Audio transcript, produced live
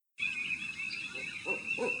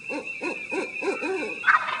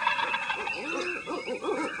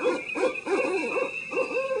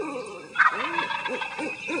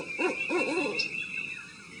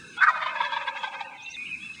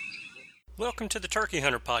Welcome to the Turkey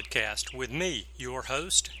Hunter Podcast with me, your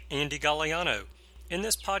host, Andy Galliano. In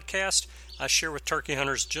this podcast, I share with turkey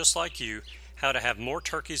hunters just like you how to have more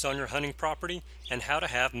turkeys on your hunting property and how to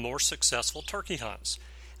have more successful turkey hunts.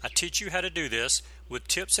 I teach you how to do this with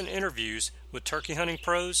tips and interviews with turkey hunting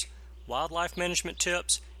pros, wildlife management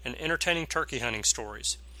tips, and entertaining turkey hunting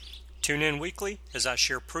stories. Tune in weekly as I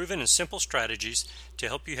share proven and simple strategies to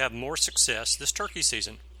help you have more success this turkey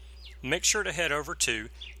season. Make sure to head over to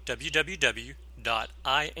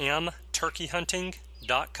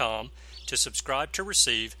www.iamturkeyhunting.com to subscribe to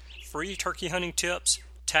receive free turkey hunting tips,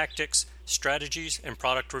 tactics, strategies, and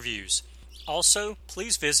product reviews. Also,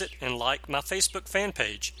 please visit and like my Facebook fan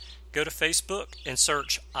page. Go to Facebook and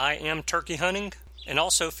search I Am Turkey Hunting, and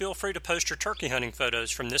also feel free to post your turkey hunting photos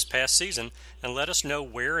from this past season and let us know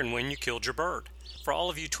where and when you killed your bird. For all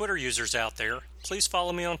of you Twitter users out there, please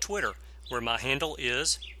follow me on Twitter, where my handle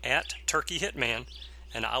is @TurkeyHitman,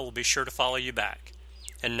 and I will be sure to follow you back.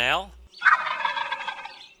 And now,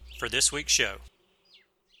 for this week's show.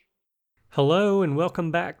 Hello, and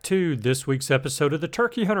welcome back to this week's episode of the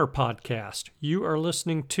Turkey Hunter Podcast. You are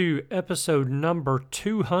listening to episode number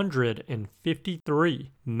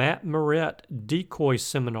 253, Matt Moret Decoy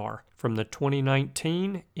Seminar from the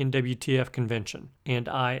 2019 NWTF Convention. And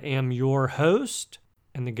I am your host,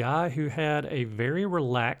 and the guy who had a very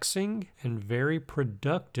relaxing and very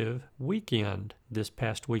productive weekend this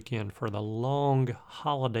past weekend for the long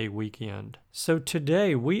holiday weekend. So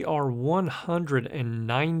today we are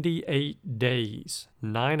 198 days,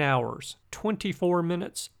 9 hours, 24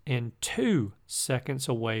 minutes, and 2 seconds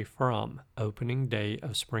away from opening day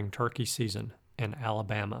of spring turkey season in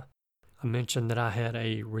Alabama. I mentioned that I had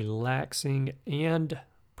a relaxing and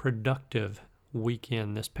productive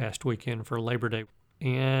weekend this past weekend for Labor Day.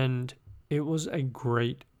 And it was a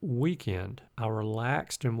great weekend. I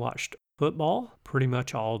relaxed and watched football pretty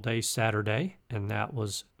much all day Saturday, and that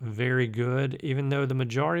was very good, even though the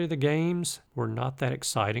majority of the games were not that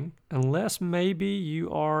exciting. Unless maybe you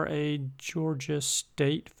are a Georgia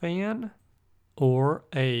State fan or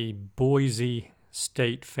a Boise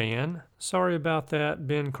State fan. Sorry about that,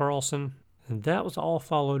 Ben Carlson. And that was all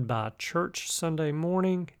followed by church Sunday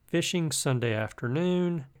morning, fishing Sunday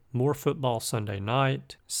afternoon, more football Sunday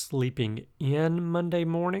night, sleeping in Monday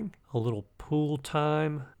morning, a little pool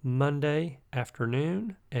time Monday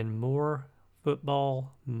afternoon, and more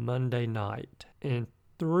football Monday night. And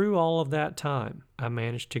through all of that time, I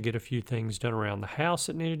managed to get a few things done around the house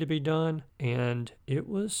that needed to be done, and it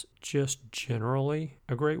was just generally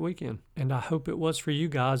a great weekend. And I hope it was for you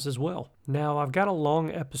guys as well. Now, I've got a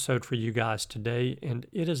long episode for you guys today, and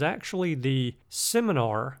it is actually the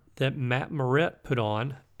seminar that Matt Moret put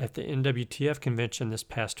on at the NWTF convention this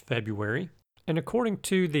past February. And according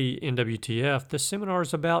to the NWTF, the seminar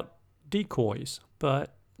is about decoys,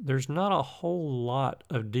 but there's not a whole lot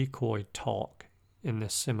of decoy talk in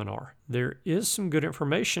this seminar. There is some good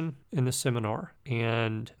information in the seminar,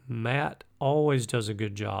 and Matt always does a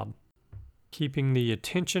good job keeping the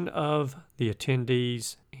attention of the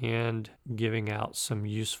attendees and giving out some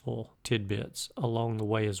useful tidbits along the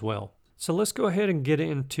way as well. So let's go ahead and get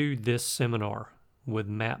into this seminar with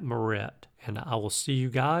Matt Moret, and I will see you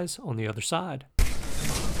guys on the other side.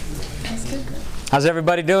 How's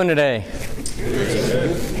everybody doing today?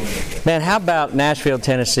 Man, how about Nashville,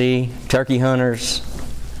 Tennessee, turkey hunters?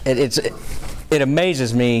 It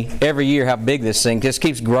amazes me every year how big this thing just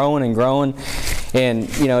keeps growing and growing. And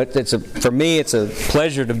you know, for me, it's a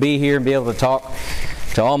pleasure to be here and be able to talk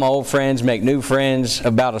to all my old friends, make new friends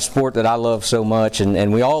about a sport that I love so much,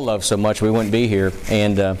 and we all love so much we wouldn't be here.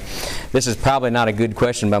 And this is probably not a good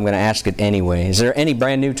question, but I'm going to ask it anyway. Is there any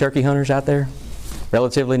brand new turkey hunters out there?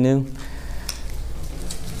 Relatively new?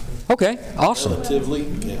 Okay, awesome. Relatively,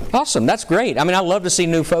 yeah. Awesome, that's great. I mean, I love to see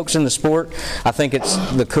new folks in the sport. I think it's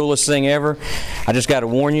the coolest thing ever. I just got to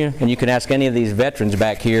warn you, and you can ask any of these veterans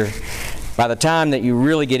back here, by the time that you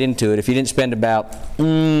really get into it, if you didn't spend about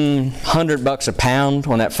 $100 a pound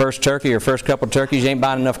on that first turkey or first couple of turkeys, you ain't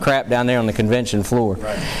buying enough crap down there on the convention floor.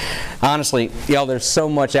 Right. Honestly, y'all, there's so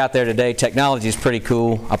much out there today. Technology is pretty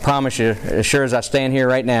cool. I promise you, as sure as I stand here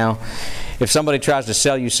right now, if somebody tries to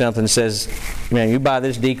sell you something and says, man, you buy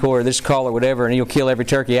this decoy or this call or whatever and you'll kill every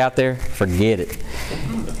turkey out there, forget it.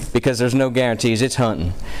 Because there's no guarantees. It's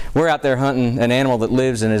hunting. We're out there hunting an animal that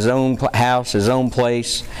lives in his own house, his own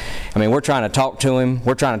place. I mean, we're trying to talk to him.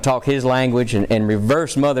 We're trying to talk his language and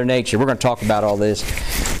reverse Mother Nature. We're going to talk about all this.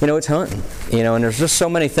 You know, it's hunting. You know, and there's just so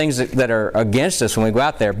many things that are against us when we go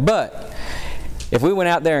out there. But if we went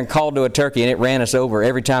out there and called to a turkey and it ran us over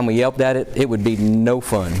every time we yelped at it, it would be no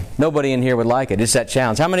fun. Nobody in here would like it. It's that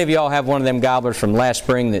challenge. How many of y'all have one of them gobblers from last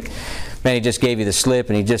spring that Man, he just gave you the slip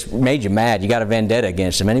and he just made you mad. You got a vendetta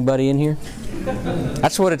against him. Anybody in here?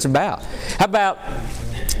 That's what it's about. How about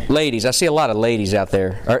ladies? I see a lot of ladies out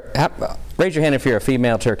there. Raise your hand if you're a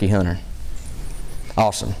female turkey hunter.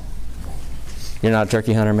 Awesome. You're not a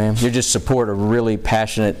turkey hunter, ma'am? You just support a really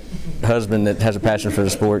passionate husband that has a passion for the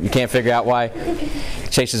sport. You can't figure out why he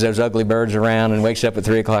chases those ugly birds around and wakes up at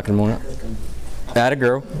 3 o'clock in the morning. Atta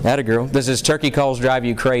girl. Atta girl. Does his turkey calls drive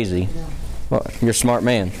you crazy? Well, you're a smart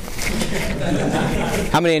man.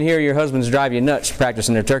 How many in here your husbands drive you nuts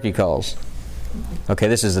practicing their turkey calls? Okay,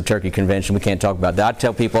 this is the turkey convention. We can't talk about that. I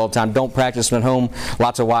tell people all the time, don't practice them at home.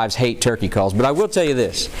 Lots of wives hate turkey calls. But I will tell you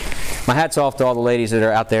this. My hat's off to all the ladies that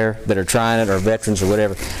are out there that are trying it or veterans or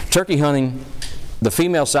whatever. Turkey hunting, the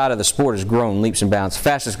female side of the sport has grown leaps and bounds.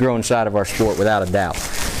 Fastest growing side of our sport without a doubt.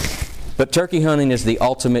 But turkey hunting is the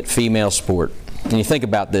ultimate female sport. And you think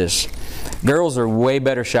about this. Girls are way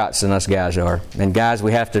better shots than us guys are. And guys,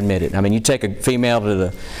 we have to admit it. I mean, you take a female to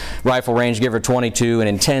the rifle range, give her 22, and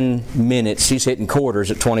in 10 minutes she's hitting quarters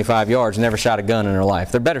at 25 yards, never shot a gun in her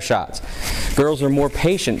life. They're better shots. Girls are more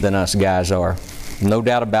patient than us guys are. No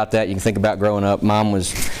doubt about that. You can think about growing up. Mom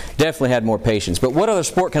definitely had more patience. But what other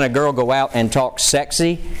sport can a girl go out and talk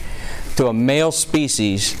sexy to a male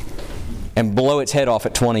species and blow its head off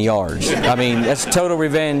at 20 yards? I mean, that's total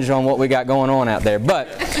revenge on what we got going on out there. But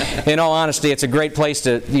in all honesty, it's a great place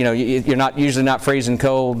to, you're usually not freezing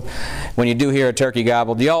cold when you do hear a turkey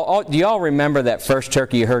gobble. Do y'all remember that first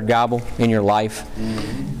turkey you heard gobble in your life? Do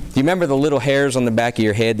you remember the little hairs on the back of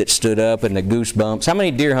your head that stood up and the goosebumps? How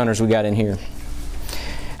many deer hunters we got in here?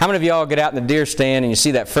 How many of y'all get out in the deer stand and you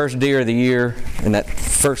see that first deer of the year and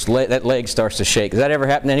that leg starts to shake? Has that ever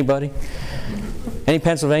happened to anybody? Any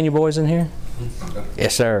Pennsylvania boys in here?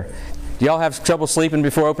 Yes, sir. Do y'all have trouble sleeping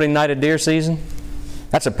before opening night of deer season?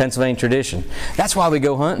 That's a Pennsylvania tradition. That's why we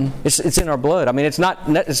go hunting. It's in our blood. I mean, it's not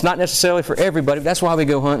necessarily for everybody, but that's why we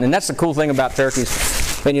go hunting. And that's the cool thing about turkeys.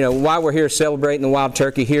 And why we're here celebrating the wild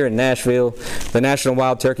turkey here in Nashville, the National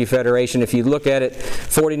Wild Turkey Federation. If you look at it,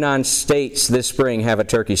 49 states this spring have a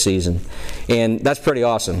turkey season. And that's pretty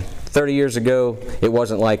awesome. 30 years ago, it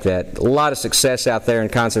wasn't like that. A lot of success out there in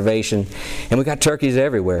conservation, and we got turkeys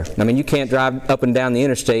everywhere. I mean, you can't drive up and down the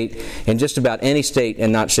interstate in just about any state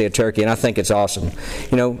and not see a turkey, and I think it's awesome.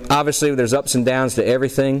 Obviously, there's ups and downs to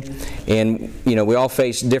everything, and, we all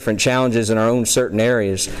face different challenges in our own certain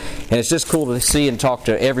areas, and it's just cool to see and talk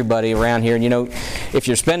to everybody around here. And, if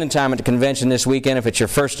you're spending time at the convention this weekend, if it's your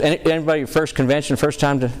first convention, first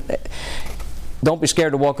time to... Don't be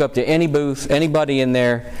scared to walk up to any booth, anybody in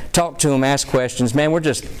there, talk to them, ask questions. Man,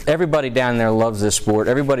 everybody down there loves this sport.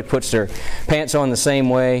 Everybody puts their pants on the same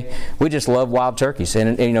way. We just love wild turkeys.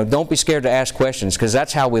 And don't be scared to ask questions, because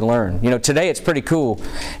that's how we learn. Today it's pretty cool.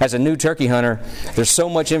 As a new turkey hunter, there's so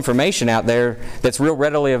much information out there that's real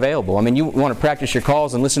readily available. I mean, you want to practice your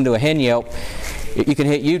calls and listen to a hen yelp, you can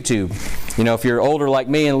hit YouTube. If you're older like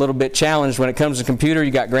me and a little bit challenged when it comes to computer,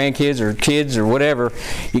 you got grandkids or kids or whatever,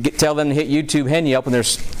 tell them to hit YouTube hen yelp, and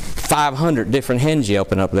there's 500 different hens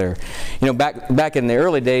yelping up there. Back in the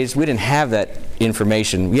early days, we didn't have that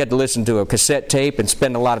information. We had to listen to a cassette tape and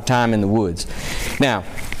spend a lot of time in the woods. Now,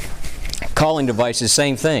 calling devices,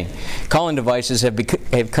 same thing. Calling devices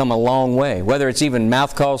have come a long way. Whether it's even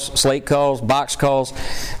mouth calls, slate calls, box calls.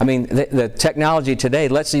 I mean, the technology today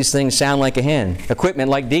lets these things sound like a hen. Equipment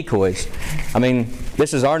like decoys. I mean,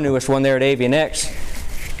 this is our newest one there at Avian X.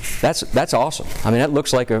 That's awesome. I mean, that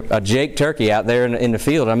looks like a Jake turkey out there in the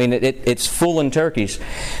field. I mean, it's fooling turkeys.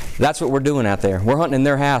 That's what we're doing out there. We're hunting in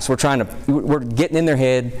their house. We're getting in their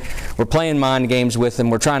head. We're playing mind games with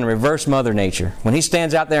them. We're trying to reverse Mother Nature. When he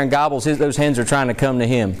stands out there and gobbles, those hens are trying to come to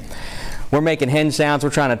him. We're making hen sounds. We're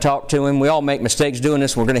trying to talk to him. We all make mistakes doing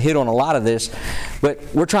this. We're going to hit on a lot of this. But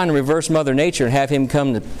we're trying to reverse Mother Nature and have him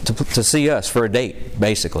come to see us for a date,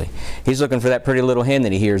 basically. He's looking for that pretty little hen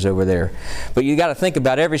that he hears over there. But you got to think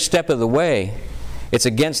about every step of the way. It's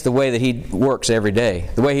against the way that he works every day.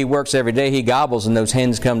 The way he works every day, he gobbles and those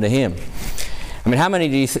hens come to him. I mean, how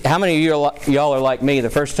many of y'all are like me? The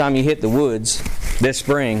first time you hit the woods this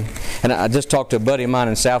spring, and I just talked to a buddy of mine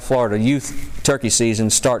in South Florida, youth turkey season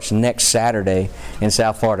starts next Saturday in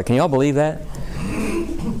South Florida. Can y'all believe that?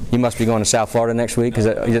 You must be going to South Florida next week,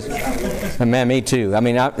 man, me too. I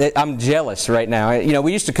mean, I'm jealous right now.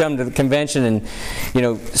 We used to come to the convention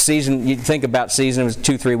and, season. You'd think about season, it was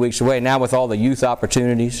 2-3 weeks away. Now with all the youth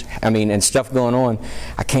opportunities, and stuff going on,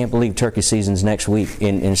 I can't believe turkey season's next week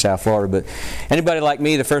in South Florida. But anybody like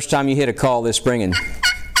me, the first time you hit a call this spring and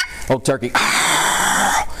old turkey,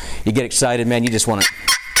 you get excited, man. You just want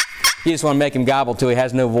to make him gobble till he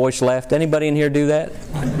has no voice left. Anybody in here do that?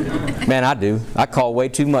 Man, I do. I call way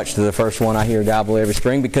too much to the first one I hear gobble every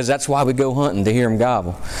spring, because that's why we go hunting, to hear him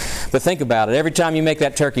gobble. But think about it. Every time you make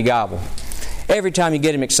that turkey gobble, every time you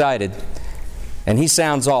get him excited, and he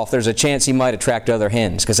sounds off, there's a chance he might attract other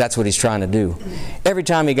hens, because that's what he's trying to do. Every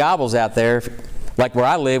time he gobbles out there, like where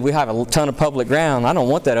I live, we have a ton of public ground. I don't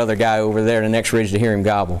want that other guy over there in the next ridge to hear him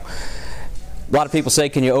gobble. A lot of people say,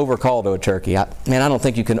 can you overcall to a turkey? I don't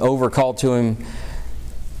think you can overcall to him,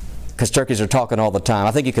 because turkeys are talking all the time.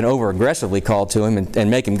 I think you can over-aggressively call to him and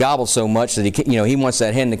make him gobble so much that he wants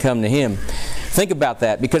that hen to come to him. Think about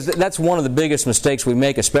that, because that's one of the biggest mistakes we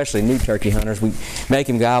make, especially new turkey hunters. We make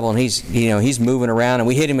him gobble, and he's moving around, and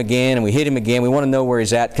we hit him again, and we hit him again. We want to know where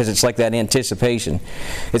he's at, because it's like that anticipation.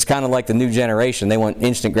 It's kind of like the new generation. They want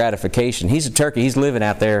instant gratification. He's a turkey. He's living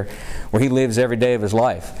out there where he lives every day of his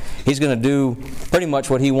life. He's going to do pretty much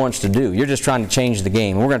what he wants to do. You're just trying to change the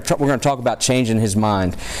game. We're going to talk about changing his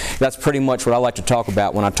mind. That's pretty much what I like to talk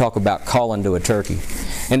about when I talk about calling to a turkey.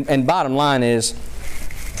 And bottom line is,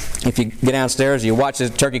 if you get downstairs, you watch the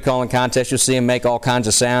turkey calling contest, you'll see them make all kinds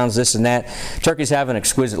of sounds, this and that. Turkeys have an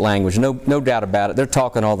exquisite language, no doubt about it. They're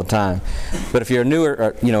talking all the time. But if you're a newer,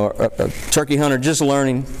 a turkey hunter just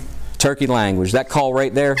learning turkey language, that call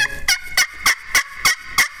right there,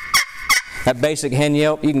 that basic hen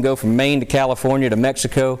yelp, you can go from Maine to California to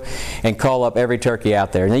Mexico and call up every turkey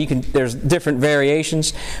out there. Now there's different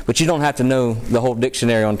variations, but you don't have to know the whole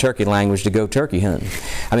dictionary on turkey language to go turkey hunting.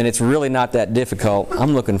 It's really not that difficult.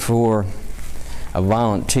 I'm looking for a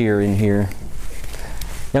volunteer in here.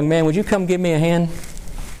 Young man, would you come give me a hand?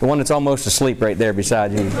 The one that's almost asleep right there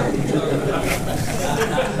beside you.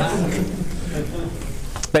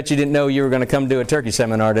 Bet you didn't know you were going to come do a turkey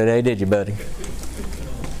seminar today, did you, buddy?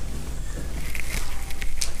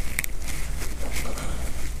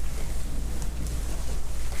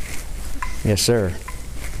 Yes, sir.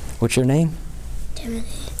 What's your name?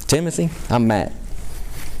 Timothy. Timothy? I'm Matt.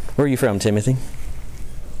 Where are you from, Timothy?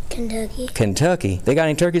 Kentucky. Kentucky. They got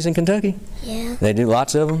any turkeys in Kentucky? Yeah. They do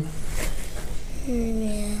lots of them?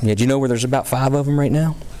 Yeah. Do you know where there's about 5 of them right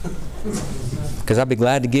now? Because I'd be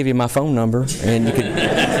glad to give you my phone number, and you could...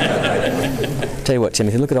 Tell you what,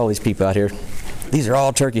 Timothy, look at all these people out here. These are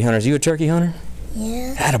all turkey hunters. You a turkey hunter?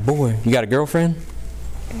 Yeah. Attaboy. You got a girlfriend?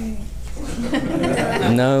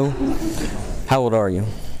 No. How old are you?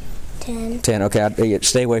 10. 10. Okay,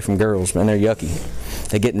 stay away from girls, man. They're yucky.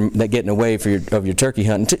 They're getting in the way of your turkey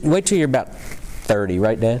hunting. Wait till you're about 30,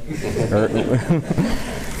 right, Dad?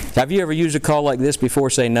 Have you ever used a call like this before?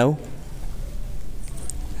 Say no.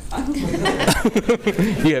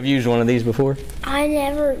 You have used one of these before? I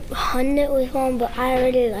never hunted with one, but I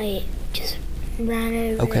really just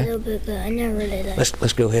ran over a little bit, but I never really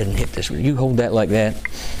Let's go ahead and hit this. You hold that like that.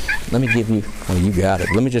 Let me give you. Oh, you got it.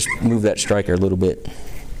 Let me just move that striker a little bit.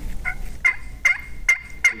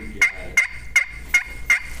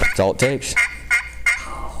 That's all it takes.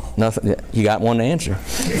 Nothing. You got one to answer.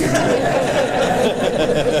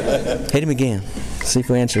 Hit him again. See if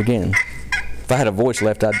we answer again. If I had a voice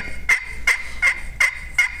left, I'd.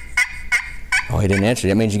 Oh, he didn't answer.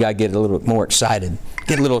 That means you got to get a little bit more excited.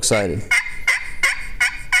 Get a little excited.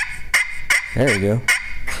 There you go.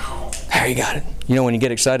 There, you got it. When you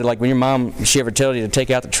get excited, like when your mom, she ever tells you to take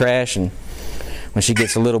out the trash, and when she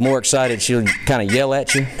gets a little more excited, she'll kind of yell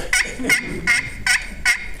at you.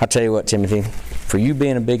 I'll tell you what, Timothy, for you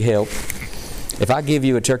being a big help, if I give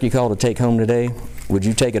you a turkey call to take home today, would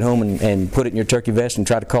you take it home and put it in your turkey vest and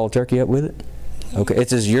try to call a turkey up with it? Okay,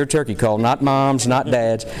 it's your turkey call, not Mom's, not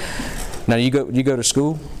Dad's. Now, you go to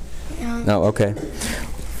school? No, okay.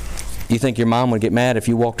 You think your mom would get mad if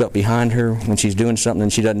you walked up behind her when she's doing something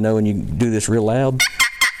and she doesn't know and you do this real loud?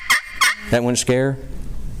 That wouldn't scare her?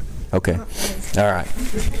 Okay. All right.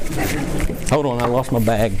 Hold on, I lost my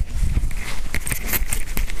bag.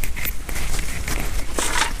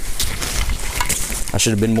 I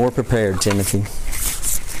should have been more prepared, Timothy.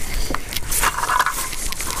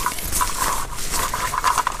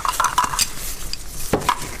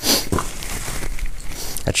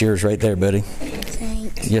 That's yours right there, buddy.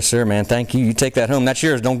 Thanks. Yes, sir, man. Thank you. You take that home. That's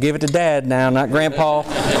yours. Don't give it to Dad now, not Grandpa,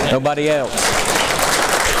 nobody else.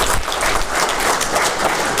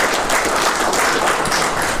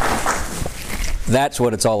 That's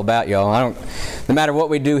what it's all about, y'all. No matter what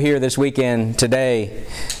we do here this weekend today,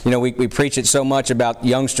 we preach it so much about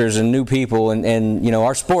youngsters and new people and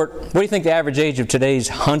our sport. What do you think the average age of today's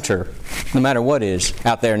hunter, no matter what, is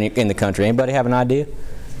out there in the country? Anybody have an idea?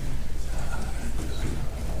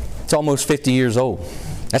 It's almost 50 years old.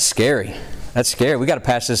 That's scary. That's scary. We got to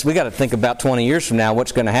pass this. We got to think about 20 years from now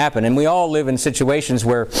what's going to happen. And we all live in situations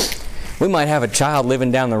where we might have a child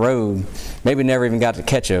living down the road, maybe never even got to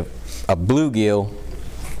catch a bluegill.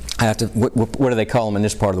 I have to, what do they call them in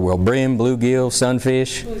this part of the world? Brim, bluegill,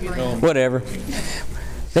 sunfish, whatever.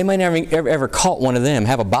 They may never ever caught one of them,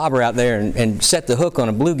 have a bobber out there and set the hook on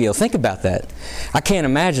a bluegill. Think about that. I can't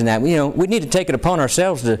imagine that. You know, we need to take it upon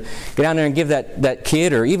ourselves to get down there and give that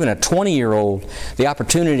kid or even a 20-year-old the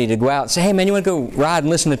opportunity to go out and say, hey man, you want to go ride and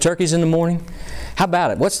listen to turkeys in the morning? How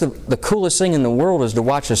about it? What's the coolest thing in the world is to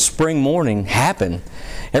watch a spring morning happen.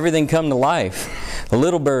 Everything come to life. The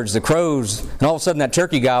little birds, the crows, and all of a sudden that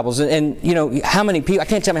turkey gobbles. And you know, how many people, I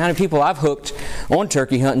can't tell you how many people I've hooked on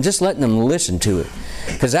turkey hunting, just letting them listen to it.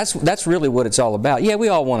 Because that's really what it's all about. Yeah, we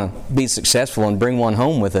all want to be successful and bring one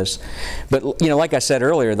home with us. But, you know, like I said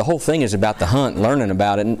earlier, the whole thing is about the hunt, learning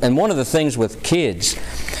about it. And one of the things with kids,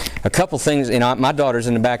 a couple things, you know, my daughter's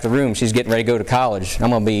in the back of the room. She's getting ready to go to college. I'm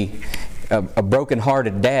going to be a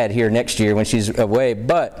broken-hearted dad here next year when she's away.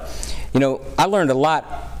 But, you know, I learned a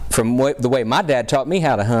lot from the way my dad taught me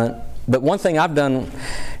how to hunt. But one thing I've done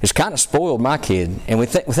is kind of spoiled my kid. And we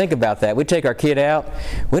think about that. We take our kid out.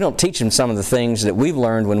 We don't teach them some of the things that we've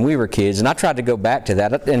learned when we were kids. And I tried to go back to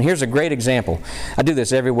that. And here's a great example. I do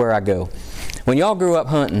this everywhere I go. When y'all grew up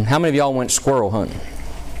hunting, how many of y'all went squirrel hunting?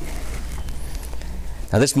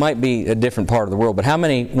 Now this might be a different part of the world, but how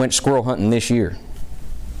many went squirrel hunting this year?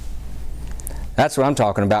 That's what I'm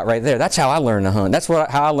talking about right there. That's how I learned to hunt. That's how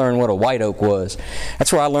I learned what a white oak was.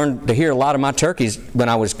 That's where I learned to hear a lot of my turkeys when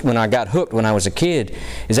I got hooked when I was a kid,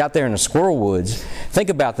 is out there in the squirrel woods. Think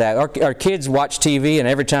about that. Our kids watch TV, and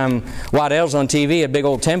every time White L's on TV, a big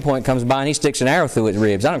old 10-point comes by and he sticks an arrow through its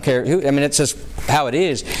ribs. I don't care who. I mean, it's just how it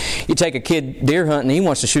is. You take a kid deer hunting, he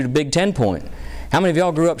wants to shoot a big 10-point. How many of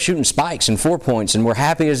y'all grew up shooting spikes and 4-points and were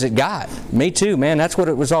happy as it got? Me too, man. That's what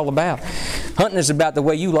it was all about. Hunting is about the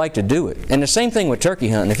way you like to do it. And the same thing with turkey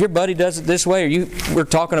hunting. If your buddy does it this way, or we're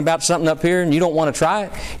talking about something up here and you don't want to try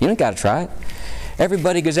it, you don't got to try it.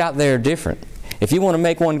 Everybody goes out there different. If you want to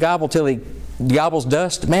make one gobble till he gobbles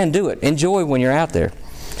dust, man, do it. Enjoy when you're out there.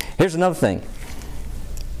 Here's another thing.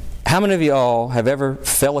 How many of y'all have ever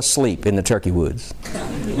fell asleep in the turkey woods?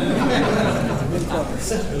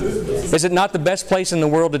 Is it not the best place in the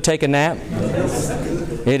world to take a nap?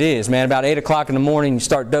 It is, man. About 8 o'clock in the morning, you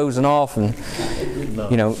start dozing off, and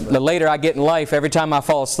you know, the later I get in life, every time I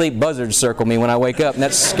fall asleep, buzzards circle me when I wake up, and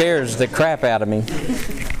that scares the crap out of me.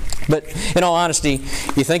 But in all honesty,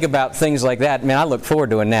 you think about things like that, man, I look forward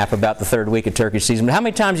to a nap about the third week of turkey season. But how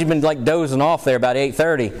many times you've been like dozing off there about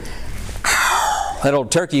 8:30? That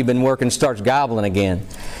old turkey you've been working starts gobbling again.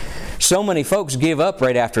 So many folks give up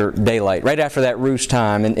right after daylight, right after that roost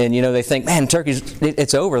time, and you know, they think, man, turkeys,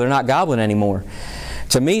 it's over, they're not gobbling anymore.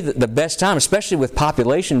 To me, the best time, especially with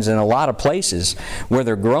populations in a lot of places where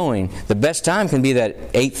they're growing, the best time can be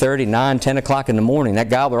that 8:30, 9, 10 o'clock in the morning. That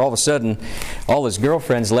gobbler, all of a sudden, all his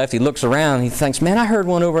girlfriends left, he looks around, he thinks, man, I heard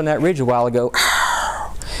one over on that ridge a while ago.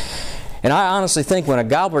 And I honestly think when a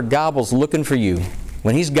gobbler gobbles looking for you,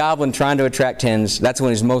 when he's gobbling trying to attract hens, that's when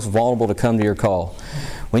he's most vulnerable to come to your call.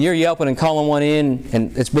 When you're yelping and calling one in,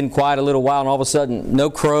 and it's been quiet a little while, and all of a sudden, no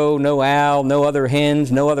crow, no owl, no other hens,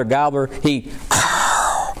 no other gobbler,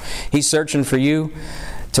 he's searching for you.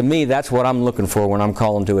 To me, that's what I'm looking for when I'm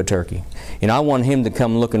calling to a turkey. You know, I want him to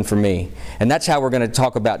come looking for me. And that's how we're going to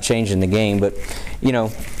talk about changing the game. But, you know,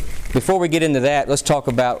 before we get into that, let's talk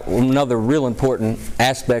about another real important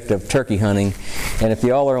aspect of turkey hunting. And if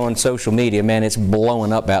y'all are on social media, man, it's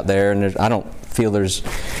blowing up out there, and I don't feel there's,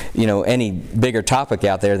 you know, any bigger topic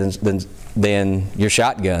out there than your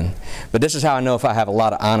shotgun. But this is how I know if I have a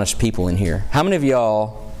lot of honest people in here. How many of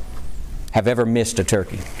y'all have ever missed a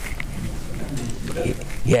turkey?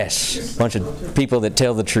 Yes, a bunch of people that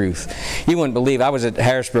tell the truth. You wouldn't believe, I was at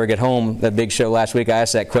Harrisburg at home, that big show last week. I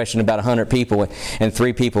asked that question about 100 people, and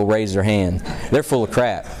 3 people raised their hand. They're full of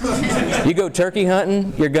crap. You go turkey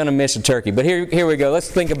hunting, you're going to miss a turkey. But here we go.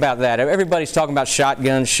 Let's think about that. Everybody's talking about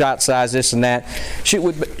shotguns, shot size, this and that.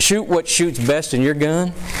 Shoot what shoots best in your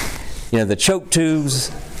gun. You know, the choke tubes,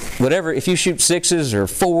 whatever. If you shoot 6s or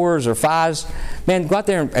 4s or 5s, man, go out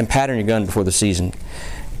there and pattern your gun before the season.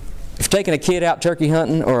 If you're taking a kid out turkey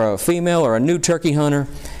hunting, or a female or a new turkey hunter,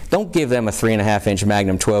 don't give them a 3.5-inch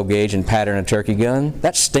Magnum 12 gauge and pattern a turkey gun.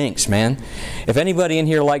 That stinks, man. If anybody in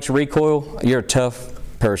here likes recoil, you're a tough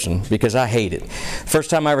person, because I hate it. First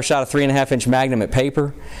time I ever shot a 3.5-inch Magnum at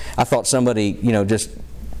paper, I thought somebody, you know, just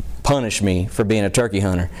punished me for being a turkey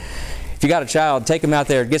hunter. If you got a child, take them out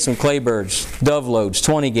there, get some clay birds, dove loads,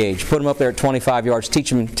 20 gauge, put them up there at 25 yards, teach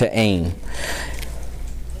them to aim.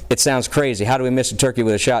 It sounds crazy. How do we miss a turkey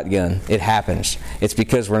with a shotgun? It happens. It's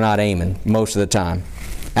because we're not aiming most of the time.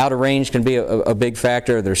 Out of range can be a big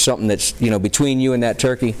factor. There's something that's, you know, between you and that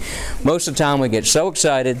turkey. Most of the time we get so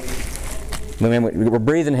excited We're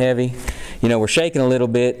breathing heavy, we're shaking a little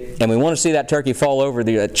bit, and we want to see that turkey fall over.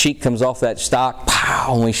 The cheek comes off that stock,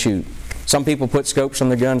 pow, and we shoot. Some people put scopes on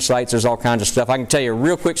their gun sights. There's all kinds of stuff. I can tell you a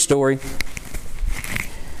real quick story,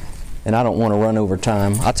 and I don't want to run over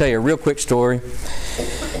time. I'll tell you a real quick story.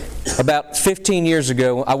 About 15 years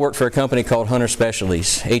ago, I worked for a company called Hunter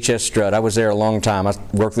Specialties, HS Strut. I was there a long time. I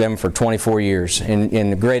worked with them for 24 years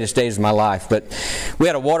in the greatest days of my life. But we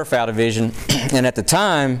had a waterfowl division, and at the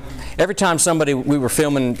time, every time we were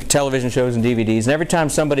filming television shows and DVDs, and every time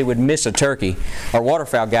somebody would miss a turkey, our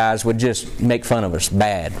waterfowl guys would just make fun of us.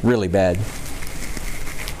 Bad, really bad.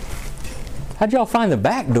 How'd y'all find the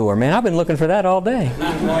back door, man? I've been looking for that all day.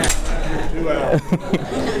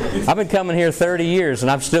 I've been coming here 30 years,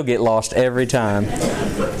 and I still get lost every time.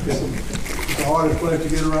 It's the hardest place to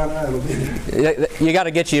get around Iowa. You got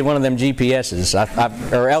to get you one of them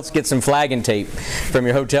GPSs, or else get some flagging tape from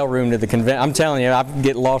your hotel room to the convention. I'm telling you, I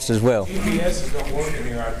get lost as well. GPSs don't work in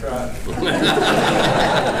here. I tried.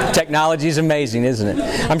 Technology's amazing, isn't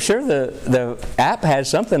it? I'm sure the app has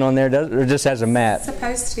something on there, or just has a map.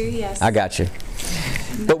 Supposed to, yes. I got you.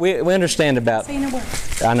 But we understand about.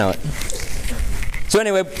 I know it. So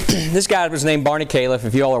anyway, this guy was named Barney Califf.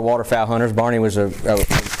 If you all are waterfowl hunters, Barney was a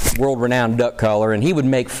world-renowned duck caller, and he would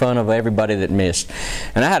make fun of everybody that missed.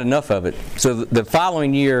 And I had enough of it. So the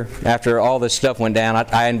following year, after all this stuff went down,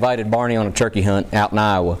 I invited Barney on a turkey hunt out in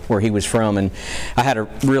Iowa, where he was from, and I had a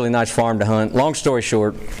really nice farm to hunt. Long story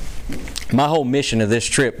short, my whole mission of this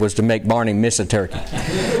trip was to make Barney miss a turkey.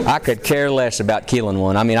 I could care less about killing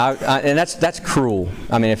one. I mean, and that's cruel.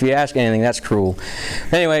 I mean, if you ask anything, that's cruel.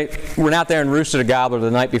 Anyway, we went out there and roosted a gobbler the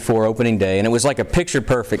night before opening day, and it was like a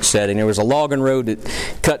picture-perfect setting. There was a logging road that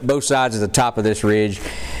cut both sides of the top of this ridge,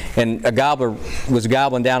 and a gobbler was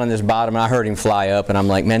gobbling down on this bottom, and I heard him fly up, and I'm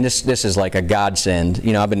like, man, this is like a godsend.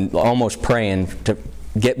 I've been almost praying to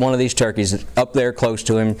get one of these turkeys up there close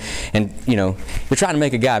to him, and you're trying to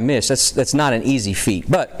make a guy miss. That's not an easy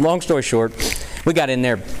feat. But long story short, we got in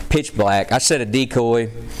there pitch black. I set a decoy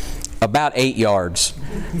about 8 yards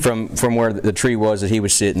from where the tree was that he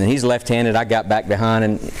was sitting, and he's left-handed. I got back behind,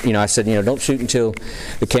 and I said, don't shoot until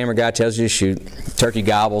the camera guy tells you to shoot. Turkey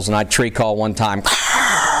gobbles, and I tree call one time,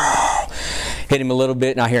 hit him a little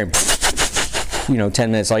bit, and I hear him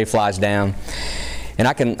 10 minutes later he flies down. And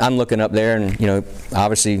I'm looking up there, and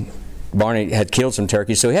obviously Barney had killed some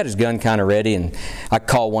turkeys, so he had his gun kind of ready. And I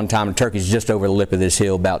called one time, and the turkey's just over the lip of this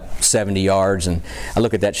hill, about 70 yards. And I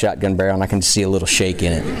look at that shotgun barrel, and I can see a little shake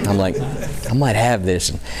in it. I'm like, I might have this.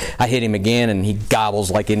 And I hit him again, and he gobbles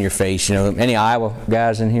like in your face. Any Iowa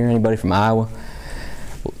guys in here? Anybody from Iowa?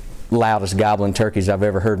 Loudest gobbling turkeys I've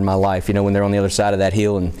ever heard in my life. When they're on the other side of that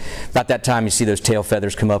hill, and about that time you see those tail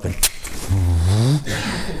feathers come up, and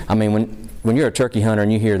I mean when you're a turkey hunter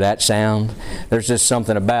and you hear that sound, there's just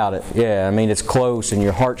something about it. Yeah, I mean, it's close and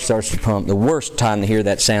your heart starts to pump. The worst time to hear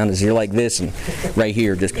that sound is you're like this and right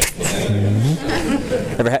here just.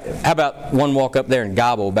 How about one walk up there and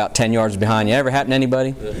gobble about 10 yards behind you? Ever happen to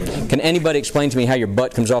anybody? Can anybody explain to me how your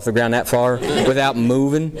butt comes off the ground that far without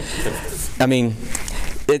moving? I mean,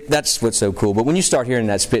 that's what's so cool. But when you start hearing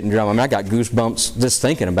that spit and drum, I got goosebumps just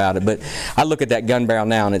thinking about it. But I look at that gun barrel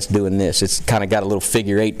now, and it's doing this. It's kind of got a little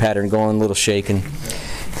figure 8 pattern going, a little shaking.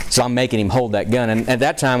 So I'm making him hold that gun. And at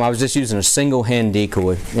that time, I was just using a single hen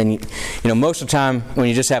decoy. And most of the time, when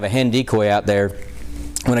you just have a hen decoy out there,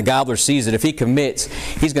 when a gobbler sees it, if he commits,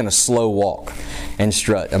 he's going to slow walk and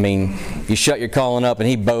strut. I mean, you shut your calling up, and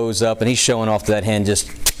he bows up, and he's showing off to that hen just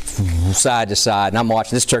side to side, and I'm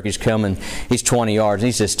watching this turkey's coming. He's 20 yards, and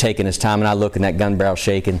he's just taking his time, and I look, and that gun barrel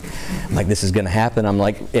shaking. I'm like, this is going to happen. I'm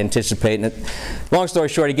like anticipating it. Long story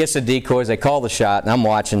short, he gets the decoys, they call the shot, and I'm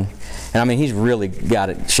watching, and I mean, he's really got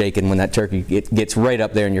it shaking when that turkey gets right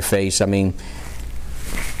up there in your face. I mean,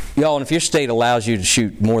 y'all, and if your state allows you to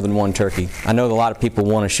shoot more than one turkey, I know a lot of people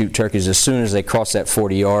want to shoot turkeys as soon as they cross that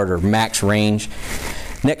 40-yard or max range.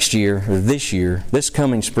 Next year, or this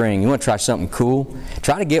coming spring, you want to try something cool?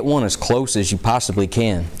 Try to get one as close as you possibly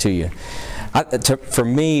can to you. For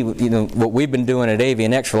me, what we've been doing at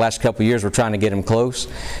AVNX for the last couple of years, we're trying to get them close.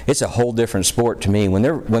 It's a whole different sport to me.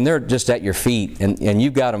 When they're just at your feet and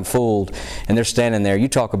you've got them fooled and they're standing there, you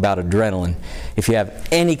talk about adrenaline. If you have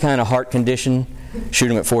any kind of heart condition, shoot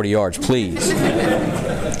them at 40 yards, please,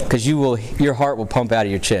 because your heart will pump out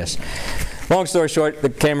of your chest. Long story short, the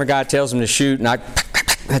camera guy tells him to shoot, and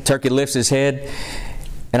that turkey lifts his head,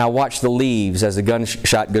 and I watch the leaves as the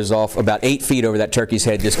gunshot goes off about 8 feet over that turkey's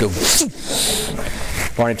head just go.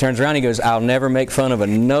 Barney turns around, he goes, I'll never make fun of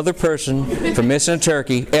another person for missing a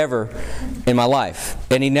turkey ever in my life.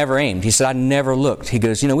 And he never aimed. He said, I never looked. He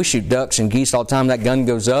goes, we shoot ducks and geese all the time. That gun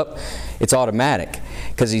goes up, it's automatic.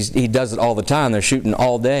 Because he does it all the time. They're shooting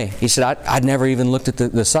all day. He said, I never even looked at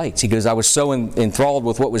the sights. He goes, I was so enthralled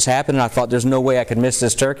with what was happening, I thought there's no way I could miss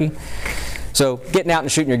this turkey. So getting out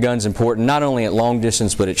and shooting your gun is important, not only at long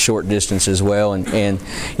distance, but at short distance as well. And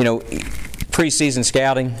preseason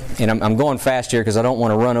scouting, and I'm going fast here because I don't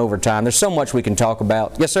want to run over time. There's so much we can talk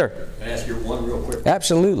about. Yes, sir? Can I ask you one real quick?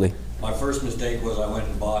 Absolutely. My first mistake was I went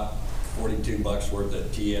and bought $42 worth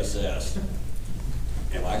of TSS.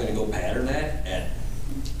 Am I going to go pattern that at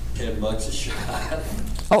 $10 a shot?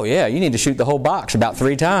 Oh yeah, you need to shoot the whole box about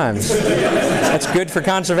 3 times. That's good for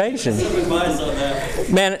conservation. Some advice on that.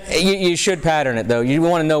 Man, you should pattern it though. You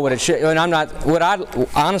want to know what it should. And I'm not. What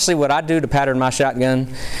I do to pattern my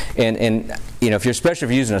shotgun, and especially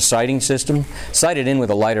if you're using a sighting system, sight it in with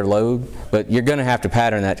a lighter load. But you're going to have to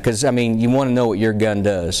pattern that because you want to know what your gun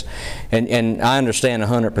does, and I understand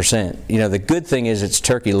 100%. The good thing is it's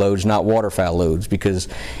turkey loads, not waterfowl loads, because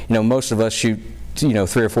most of us shoot 3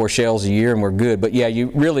 or 4 shells a year and we're good. But yeah,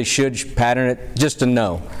 you really should pattern it just to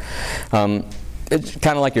know. It's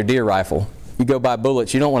kind of like your deer rifle. You go buy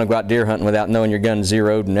bullets, you don't want to go out deer hunting without knowing your gun's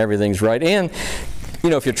zeroed and everything's right. And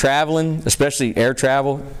if you're traveling, especially air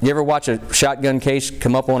travel, you ever watch a shotgun case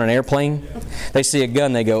come up on an airplane? They see a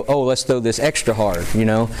gun, they go, oh, let's throw this extra hard,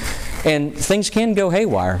 And things can go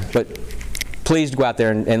haywire, but please go out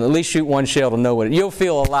there and at least shoot 1 shell to know what you'll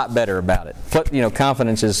feel a lot better about it. But,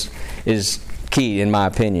 confidence is key, in my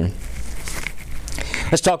opinion.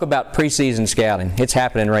 Let's talk about preseason scouting. It's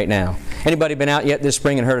happening right now. Anybody been out yet this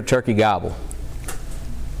spring and heard a turkey gobble?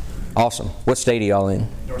 Awesome. What state are y'all in?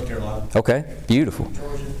 North Carolina. Okay, beautiful.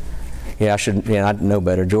 Georgia. Yeah, I know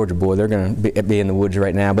better. Georgia boy, they're going to be in the woods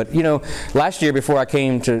right now. But last year before I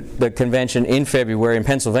came to the convention in February in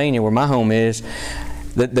Pennsylvania, where my home is,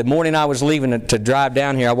 the morning I was leaving to drive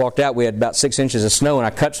down here, I walked out. We had about 6 inches of snow, and I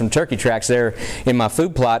cut some turkey tracks there in my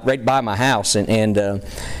food plot right by my house. And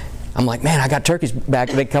I'm like, man, I got turkeys back.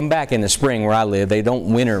 They come back in the spring where I live. They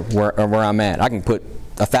don't winter where I'm at. I can put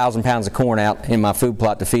 1,000 pounds of corn out in my food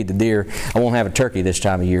plot to feed the deer. I won't have a turkey this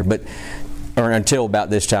time of year, or until about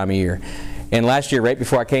this time of year. And last year, right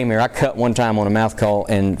before I came here, I cut one time on a mouth call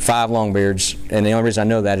and 5 longbeards. And the only reason I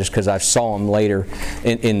know that is because I saw them later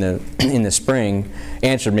in the spring.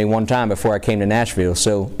 Answered me one time before I came to Nashville.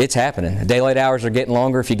 So it's happening. Daylight hours are getting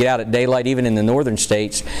longer. If you get out at daylight, even in the northern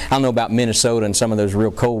states, I don't know about Minnesota and some of those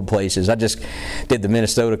real cold places. I just did the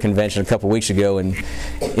Minnesota convention a couple weeks ago, and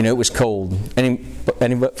it was cold. Any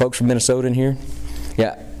folks from Minnesota in here?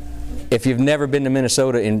 Yeah. If you've never been to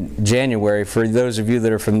Minnesota in January, for those of you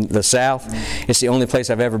that are from the South, it's the only place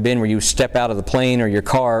I've ever been where you step out of the plane or your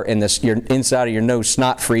car and your inside of your nose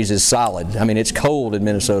snot freezes solid. It's cold in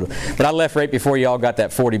Minnesota. But I left right before y'all got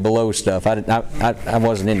that 40 below stuff. I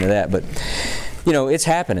wasn't into that, but it's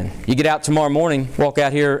happening. You get out tomorrow morning, walk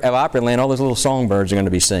out here at Opryland, all those little songbirds are going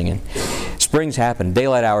to be singing. Spring's happening.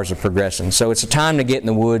 Daylight hours are progressing. So it's a time to get in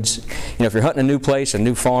the woods. If you're hunting a new place, a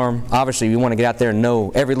new farm, obviously you want to get out there and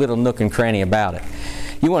know every little nook and cranny about it.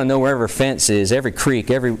 You want to know where every fence is, every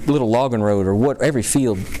creek, every little logging road, or every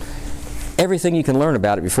field. Everything you can learn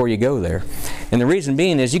about it before you go there. And the reason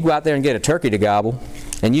being is you go out there and get a turkey to gobble,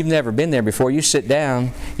 and you've never been there before. You sit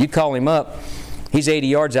down, you call him up. He's 80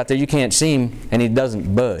 yards out there, you can't see him, and he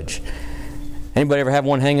doesn't budge. Anybody ever have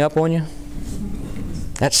one hang up on you?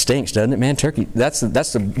 That stinks, doesn't it, man? Turkey, that's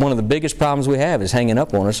one of the biggest problems we have is hanging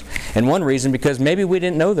up on us. And one reason, because maybe we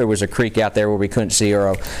didn't know there was a creek out there where we couldn't see, or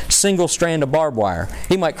a single strand of barbed wire.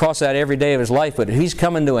 He might cross that every day of his life, but if he's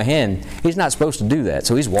coming to a hen, he's not supposed to do that.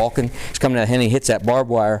 So he's walking, he's coming to a hen, he hits that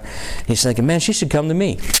barbed wire. He's thinking, man, she should come to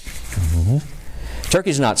me. Mm-hmm.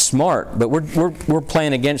 Turkey's not smart, but we're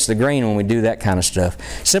playing against the grain when we do that kind of stuff.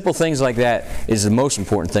 Simple things like that is the most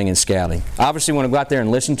important thing in scouting. Obviously, we want to go out there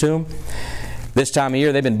and listen to them. This time of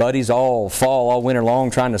year, they've been buddies all fall, all winter long,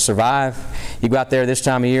 trying to survive. You go out there this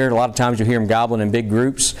time of year, a lot of times you hear them gobbling in big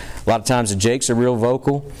groups. A lot of times the jakes are real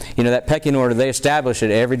vocal. That pecking order, they establish it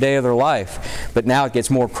every day of their life. But now it gets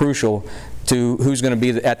more crucial to who's going to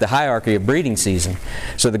be at the hierarchy of breeding season.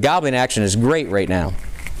 So the gobbling action is great right now.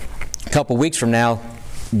 A couple weeks from now,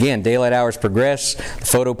 again, daylight hours progress, the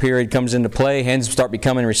photo period comes into play, hens start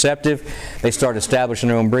becoming receptive, they start establishing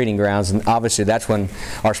their own breeding grounds, and obviously that's when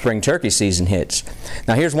our spring turkey season hits.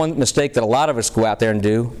 Now here's one mistake that a lot of us go out there and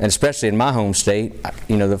do, and especially in my home state,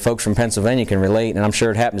 the folks from Pennsylvania can relate, and I'm sure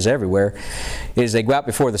it happens everywhere, is they go out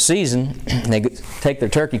before the season, and they take their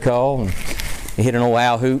turkey call, and they hit an old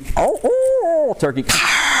owl hoot, turkey,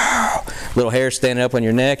 little hair standing up on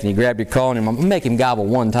your neck, and you grab your call and you make him gobble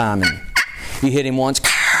one time, and you hit him once.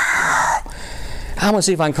 I'm going to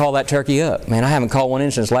see if I can call that turkey up. Man, I haven't called one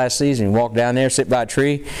in since last season. You walk down there, sit by a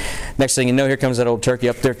tree. Next thing you know, here comes that old turkey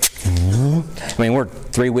up there. I mean, we're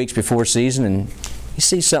 3 weeks before season, and you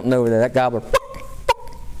see something over there. That gobbler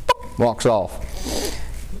walks off.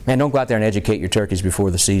 Man, don't go out there and educate your turkeys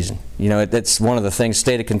before the season. You know, that's one of the things.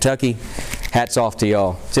 State of Kentucky, hats off to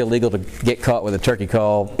y'all. It's illegal to get caught with a turkey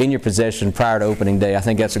call in your possession prior to opening day. I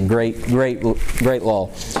think that's a great law.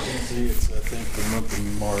 It's, I think, the month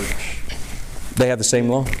of March. They have the same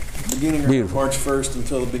law? Beginning of March 1st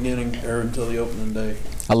until the opening day.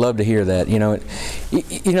 I love to hear that. You know,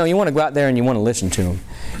 you want to go out there and you want to listen to them.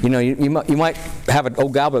 You know, you might have an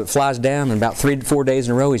old gobbler that flies down, and about 3 to 4 days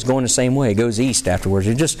in a row he's going the same way. He goes east afterwards.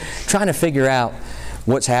 You're just trying to figure out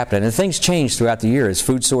what's happening. And things change throughout the year as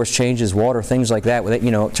food source changes, water, things like that.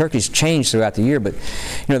 You know, turkeys change throughout the year. But,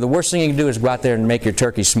 you know, the worst thing you can do is go out there and make your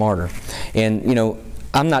turkey smarter. And, you know,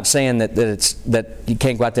 I'm not saying that you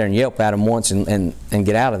can't go out there and yelp at them once and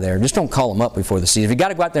get out of there. Just don't call them up before the season. If you got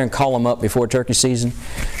to go out there and call them up before turkey season,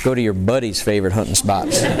 go to your buddy's favorite hunting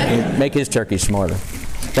spots. Make his turkey smarter.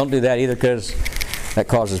 Don't do that either, because that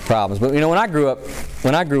causes problems. But you know, when I grew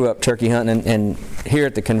up turkey hunting and here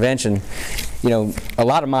at the convention, you know, a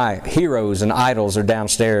lot of my heroes and idols are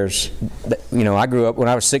downstairs. You know, I grew up when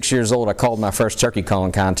I was 6 years old. I called my first turkey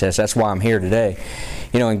calling contest. That's why I'm here today.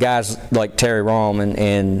 You know, and guys like Terry Rahm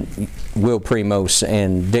and Will Primos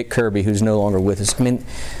and Dick Kirby, who's no longer with us. I mean,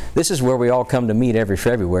 this is where we all come to meet every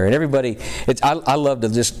February. And everybody, I love to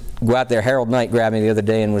just go out there. Harold Knight grabbed me the other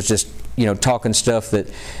day and was just, you know, talking stuff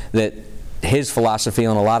that his philosophy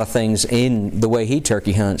on a lot of things in the way he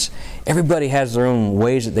turkey hunts. Everybody has their own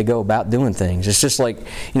ways that they go about doing things. It's just like,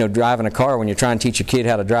 you know, driving a car. When you're trying to teach a kid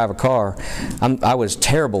how to drive a car, I was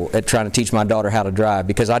terrible at trying to teach my daughter how to drive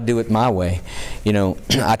because I do it my way. You know,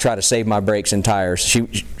 I try to save my brakes and tires.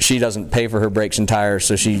 She doesn't pay for her brakes and tires,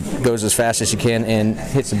 so she goes as fast as she can and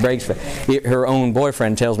hits the brakes. Her own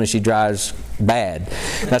boyfriend tells me she drives bad.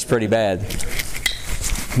 That's pretty bad.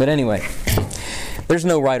 But anyway, there's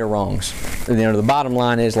no right or wrongs. You know, the bottom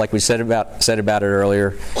line is, like we said about it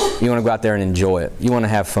earlier, you want to go out there and enjoy it. You want to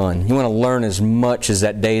have fun. You want to learn as much as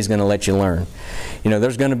that day is going to let you learn. You know,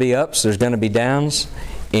 there's going to be ups, there's going to be downs,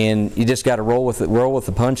 and you just got to roll with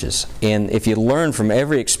the punches. And if you learn from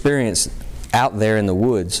every experience out there in the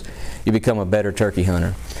woods, you become a better turkey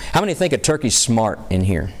hunter. How many think a turkey's smart in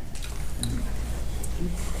here?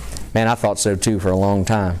 Man, I thought so too for a long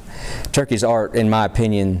time. Turkeys are, in my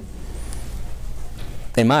opinion,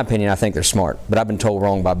 I think they're smart, but I've been told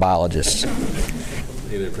wrong by biologists.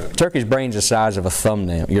 Turkey's brain's the size of a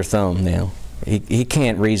thumbnail, your thumbnail. He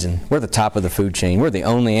can't reason. We're the top of the food chain. We're the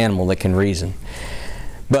only animal that can reason.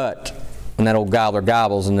 But when that old gobbler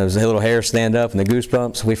gobbles and those little hairs stand up and the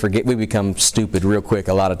goosebumps, we become stupid real quick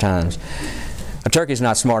a lot of times. A turkey's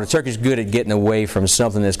not smart. A turkey's good at getting away from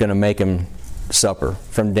something that's going to make him suffer,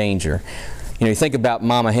 from danger. You know, you think about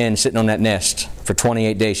mama hen sitting on that nest for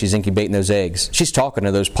 28 days. She's incubating those eggs. She's talking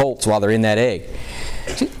to those poults while they're in that egg.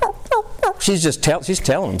 She's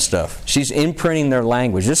telling them stuff. She's imprinting their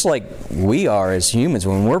language, just like we are as humans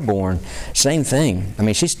when we're born. Same thing. I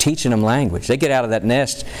mean, she's teaching them language. They get out of that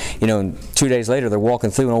nest, you know, and 2 days later they're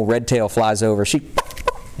walking through, an old red tail flies over. She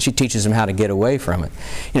teaches them how to get away from it.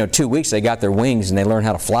 You know, 2 weeks they got their wings and they learn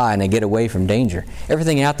how to fly and they get away from danger.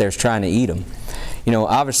 Everything out there is trying to eat them. You know,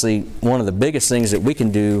 obviously, one of the biggest things that we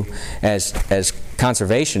can do as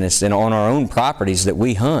conservationists and on our own properties that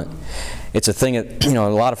we hunt, it's a thing that, you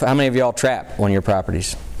know, how many of y'all trap on your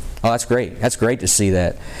properties? Oh, that's great. That's great to see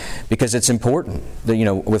that, because it's important. That, you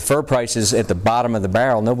know, with fur prices at the bottom of the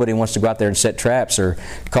barrel, nobody wants to go out there and set traps or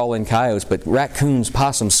call in coyotes. But raccoons,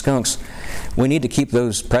 possums, skunks, we need to keep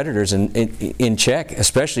those predators in check,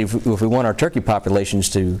 especially if we want our turkey populations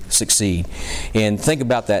to succeed. And think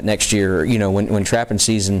about that next year, you know, when trapping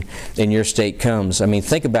season in your state comes. I mean,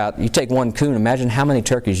 think about, you take one coon, imagine how many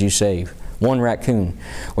turkeys you save. One raccoon.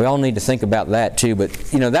 We all need to think about that too.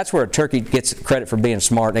 But you know, that's where a turkey gets credit for being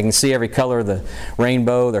smart. They can see every color of the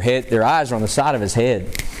rainbow. Their eyes are on the side of his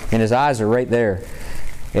head, and his eyes are right there.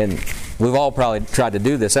 And we've all probably tried to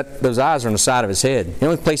do this. Those eyes are on the side of his head. The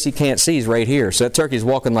only place he can't see is right here. So that turkey's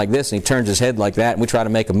walking like this, and he turns his head like that, and we try to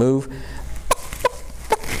make a move.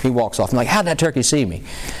 He walks off. I'm like, how'd that turkey see me?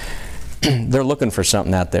 They're looking for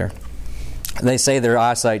something out there. They say their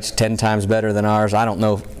eyesight's 10 times better than ours. I don't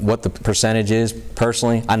know what the percentage is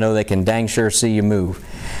personally. I know they can dang sure see you move.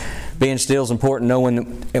 Being still is important, know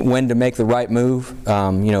when to make the right move.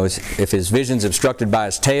 You know, if his vision's obstructed by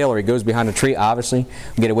his tail or he goes behind a tree, obviously,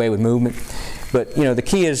 get away with movement. But, you know, the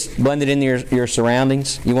key is blend it into your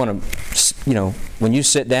surroundings. You want to when you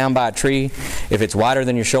sit down by a tree, if it's wider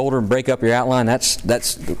than your shoulder and break up your outline, that's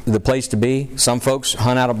the place to be. Some folks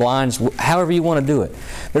hunt out of blinds, however you want to do it.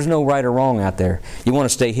 There's no right or wrong out there. You want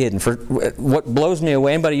to stay hidden. For what blows me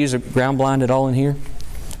away, anybody use a ground blind at all in here?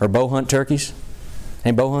 Or bow hunt turkeys?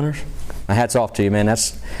 Any bow hunters? My hat's off to you, man.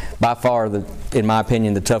 That's by far, in my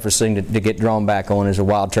opinion, the toughest thing to get drawn back on is a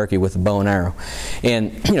wild turkey with a bow and arrow.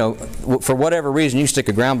 And, for whatever reason, you stick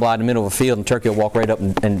a ground blind in the middle of a field and turkey will walk right up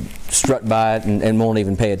and strut by it and won't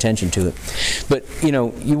even pay attention to it. But,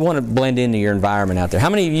 you want to blend into your environment out there. How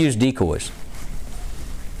many of you use decoys?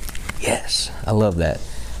 Yes, I love that.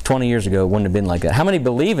 20 years ago, it wouldn't have been like that. How many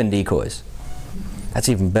believe in decoys? That's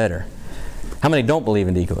even better. How many don't believe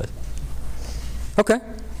in decoys? Okay.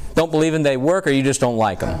 Don't believe in they work, or you just don't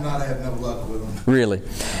like them? I've not had no luck with them. Really?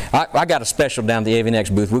 I got a special down at the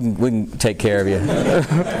AVNX booth. We can take care of you.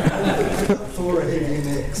 For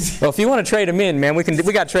AVNX. Well, if you want to trade them in, man, we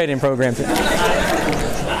got a trade-in program.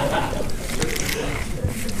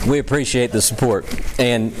 We appreciate the support,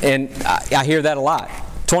 and I hear that a lot.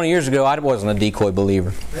 20 years ago, I wasn't a decoy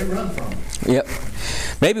believer. They run from them. Yep.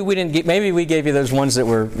 Maybe we gave you those ones that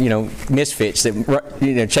were, misfits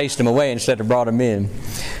that, chased them away instead of brought them in.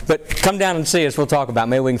 But come down and see us. We'll talk about it.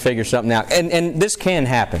 Maybe we can figure something out. And this can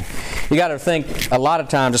happen. You got to think a lot of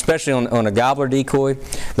times, especially on a gobbler decoy,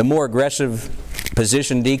 the more aggressive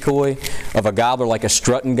position decoy of a gobbler, like a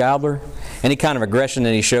strutting gobbler, any kind of aggression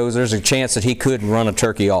that he shows, there's a chance that he could run a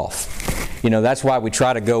turkey off. That's why we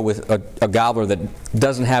try to go with a gobbler that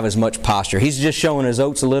doesn't have as much posture. He's just showing his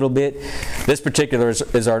oats a little bit. This particular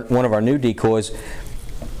is one of our new decoys.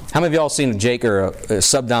 How many of y'all seen a Jake or a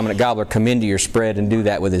subdominant gobbler come into your spread and do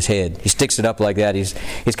that with his head? He sticks it up like that. He's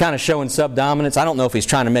kind of showing subdominance. I don't know if he's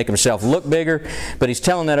trying to make himself look bigger, but he's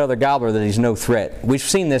telling that other gobbler that he's no threat. We've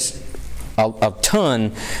seen this a ton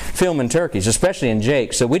filming turkeys, especially in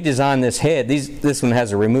Jake. So we designed this head. This one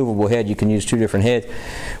has a removable head. You can use two different heads.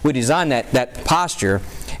 We designed that posture,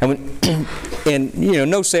 and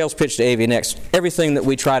no sales pitch to AVNX. Everything that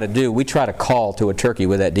we try to do, we try to call to a turkey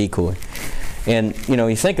with that decoy. And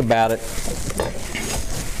you think about it,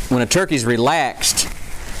 when a turkey's relaxed,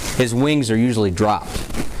 his wings are usually dropped,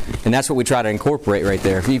 and that's what we try to incorporate right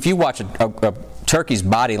there. If you watch a turkey's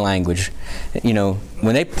body language,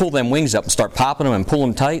 when they pull them wings up and start popping them and pull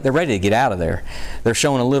them tight, they're ready to get out of there. They're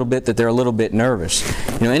showing a little bit that they're a little bit nervous.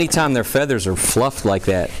 Anytime their feathers are fluffed like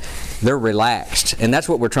that, they're relaxed, and that's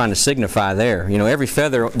what we're trying to signify there. Every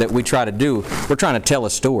feather that we try to do, we're trying to tell a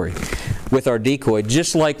story with our decoy,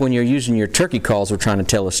 just like when you're using your turkey calls, we're trying to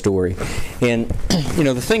tell a story. And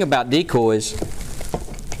the thing about decoys,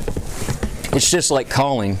 it's just like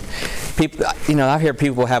calling. People, I hear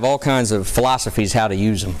people have all kinds of philosophies how to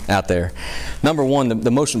use them out there. Number one,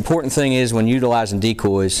 the most important thing is when utilizing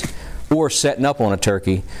decoys or setting up on a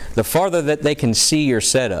turkey, the farther that they can see your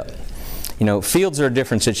setup. Fields are a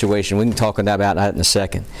different situation. We can talk about that in a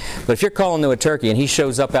second. But if you're calling to a turkey and he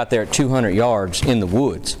shows up out there at 200 yards in the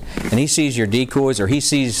woods and he sees your decoys or he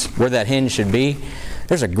sees where that hen should be,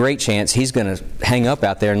 there's a great chance he's going to hang up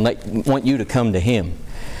out there and want you to come to him.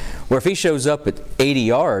 Where if he shows up at 80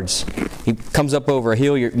 yards, he comes up over a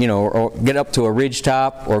hill, or get up to a ridge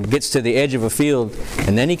top, or gets to the edge of a field,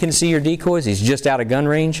 and then he can see your decoys, he's just out of gun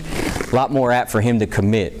range, a lot more apt for him to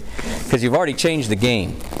commit. Because you've already changed the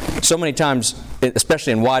game. So many times,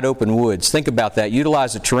 especially in wide open woods, think about that.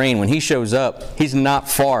 Utilize the terrain. When he shows up, he's not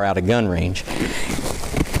far out of gun range.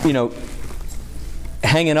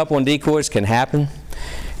 Hanging up on decoys can happen.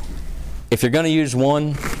 If you're going to use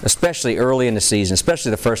one, especially early in the season,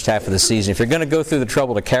 especially the first half of the season, if you're going to go through the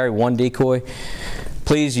trouble to carry one decoy,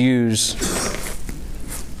 please use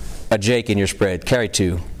a Jake in your spread. Carry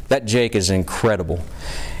two. That Jake is incredible.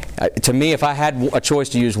 To me, if I had a choice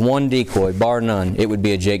to use one decoy, bar none, it would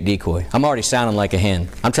be a Jake decoy. I'm already sounding like a hen.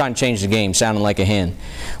 I'm trying to change the game, sounding like a hen.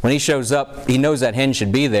 When he shows up, he knows that hen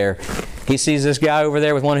should be there. He sees this guy over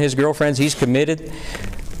there with one of his girlfriends. He's committed.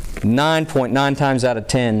 9.9 times out of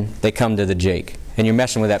 10, they come to the Jake. And you're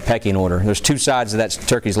messing with that pecking order. There's two sides of that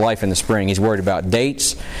turkey's life in the spring. He's worried about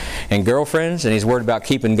dates and girlfriends, and he's worried about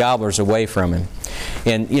keeping gobblers away from him.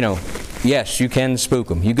 And, yes, you can spook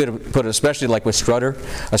them. You could put it, especially like with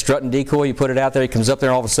a strutting decoy, you put it out there, he comes up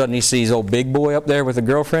there, and all of a sudden he sees old big boy up there with a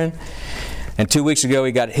girlfriend. And 2 weeks ago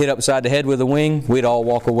he got hit upside the head with a wing, we'd all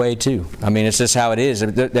walk away too. I mean, it's just how it is.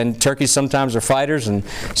 And turkeys sometimes are fighters and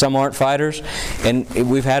some aren't fighters. And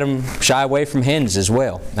we've had them shy away from hens as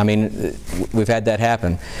well. I mean, we've had that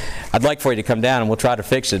happen. I'd like for you to come down and we'll try to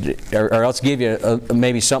fix it, or else give you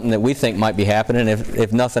maybe something that we think might be happening.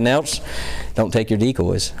 If nothing else, don't take your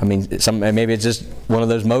decoys. I mean, maybe it's just one of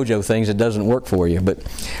those mojo things that doesn't work for you. But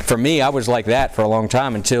for me, I was like that for a long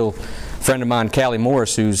time until friend of mine, Callie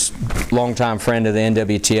Morris, who's a longtime friend of the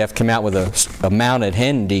NWTF, came out with a mounted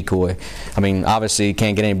hen decoy. I mean, obviously you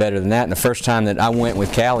can't get any better than that. And the first time that I went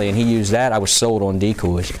with Callie and he used that, I was sold on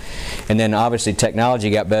decoys. And then obviously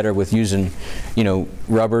technology got better with using,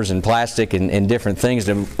 rubbers and plastic and different things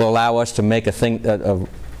to allow us to make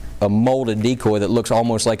a molded decoy that looks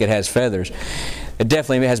almost like it has feathers. It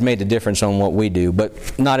definitely has made a difference on what we do,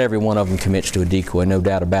 but not every one of them commits to a decoy, no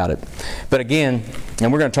doubt about it. But again,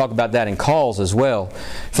 and we're going to talk about that in calls as well,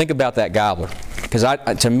 think about that gobbler, because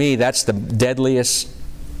to me that's the deadliest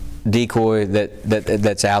decoy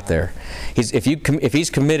that's out there. If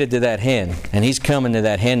he's committed to that hen and he's coming to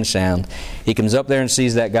that hen sound, he comes up there and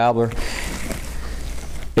sees that gobbler,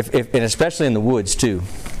 and especially in the woods too.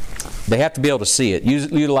 They have to be able to see it.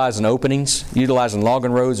 Utilizing openings, utilizing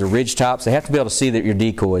logging roads or ridge tops, they have to be able to see that you're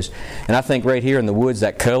decoys. And I think right here in the woods,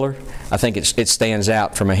 that color, I think it stands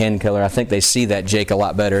out from a hen color. I think they see that jake a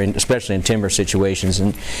lot better, especially in timber situations.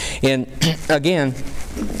 And again,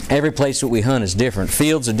 every place that we hunt is different.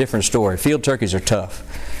 Field's a different story. Field turkeys are tough.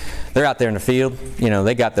 They're out there in the field.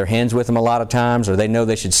 They got their hens with them a lot of times, or they know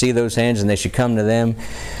they should see those hens and they should come to them.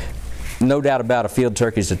 No doubt about it, a field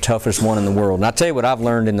turkey is the toughest one in the world. And I'll tell you what I've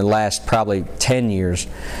learned in the last probably 10 years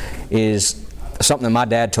is something that my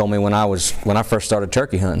dad told me when I first started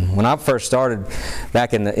turkey hunting. When I first started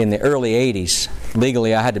back in the early 80s,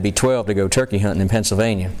 legally I had to be 12 to go turkey hunting in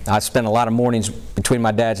Pennsylvania. I spent a lot of mornings between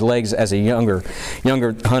my dad's legs as a younger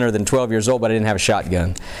hunter than 12 years old, but I didn't have a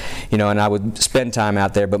shotgun. And I would spend time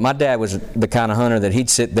out there. But my dad was the kind of hunter that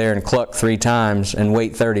he'd sit there and cluck 3 times and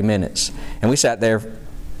wait 30 minutes. And we sat there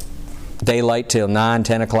daylight till 9,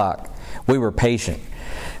 10 o'clock. We were patient.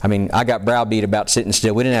 I mean, I got browbeat about sitting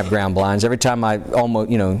still. We didn't have ground blinds. Every time I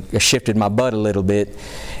almost, shifted my butt a little bit,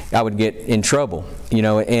 I would get in trouble,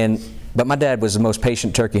 but my dad was the most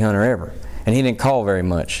patient turkey hunter ever. And he didn't call very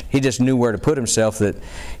much. He just knew where to put himself, that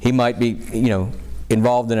he might be,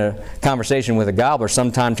 involved in a conversation with a gobbler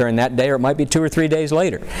sometime during that day, or it might be 2 or 3 days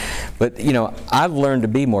later. But, I've learned to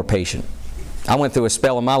be more patient. I went through a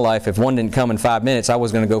spell in my life, if one didn't come in 5 minutes, I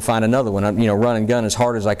was going to go find another one, run and gun as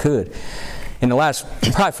hard as I could. In the last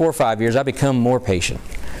probably 4 or 5 years, I've become more patient.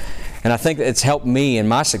 And I think it's helped me in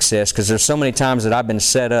my success, because there's so many times that I've been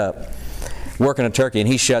set up working a turkey and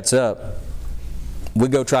he shuts up. We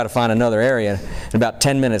go try to find another area, and about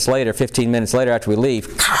 10 minutes later, 15 minutes later after we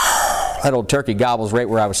leave, that old turkey gobbles right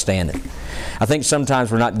where I was standing. I think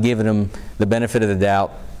sometimes we're not giving them the benefit of the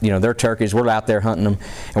doubt. They're turkeys, we're out there hunting them,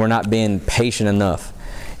 and we're not being patient enough.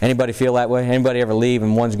 Anybody feel that way? Anybody ever leave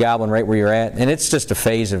and one's gobbling right where you're at? And it's just a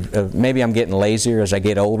phase of maybe I'm getting lazier as I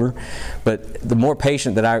get older, but the more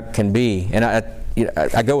patient that I can be, and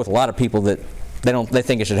I go with a lot of people that they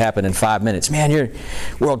think it should happen in 5 minutes. Man, you're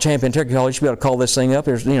world champion turkey caller, you should be able to call this thing up.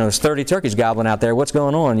 There's 30 turkeys gobbling out there. What's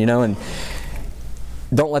going on? And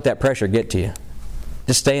don't let that pressure get to you.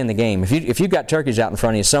 Just stay in the game. If you've got turkeys out in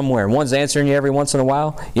front of you somewhere and one's answering you every once in a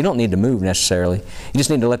while, you don't need to move necessarily. You just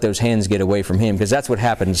need to let those hens get away from him, because that's what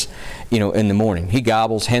happens, in the morning. He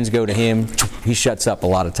gobbles, hens go to him, he shuts up a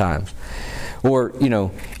lot of times. Or, you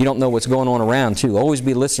don't know what's going on around too. Always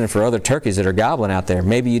be listening for other turkeys that are gobbling out there.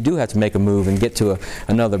 Maybe you do have to make a move and get to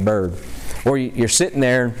another bird. Or you're sitting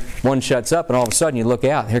there, one shuts up, and all of a sudden you look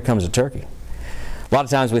out, here comes a turkey. A lot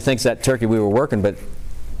of times we think it's that turkey we were working, but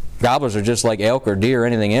gobblers are just like elk or deer or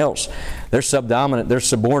anything else. They're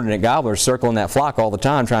subordinate gobblers circling that flock all the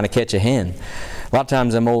time trying to catch a hen. A lot of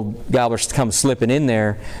times them old gobblers come slipping in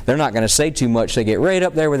there. They're not going to say too much. They get right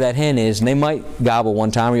up there where that hen is, and they might gobble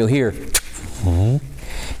one time, or you'll hear,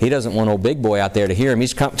 He doesn't want old big boy out there to hear him.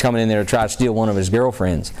 He's coming in there to try to steal one of his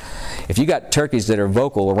girlfriends. If you got turkeys that are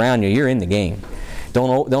vocal around you, you're in the game.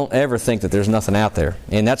 Don't ever think that there's nothing out there.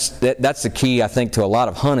 And that's the key, I think, to a lot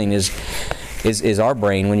of hunting is our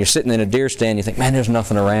brain. When you're sitting in a deer stand, you think, man, there's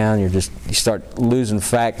nothing around. You start losing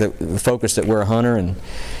the focus that we're a hunter, and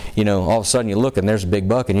all of a sudden you look and there's a big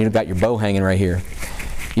buck and you've got your bow hanging right here.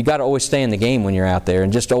 You got to always stay in the game when you're out there,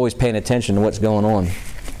 and just always paying attention to what's going on.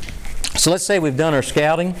 So let's say we've done our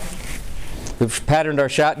scouting. We've patterned our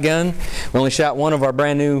shotgun. We only shot one of our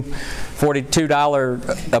brand new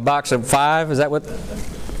 $42 a box of 5. Is that what?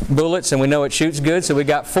 Bullets, and we know it shoots good, so we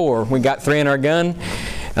got 4. We got 3 in our gun.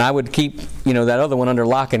 And I would keep, that other one under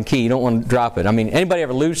lock and key. You don't want to drop it. I mean, anybody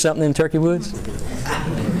ever lose something in Turkey Woods?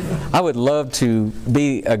 I would love to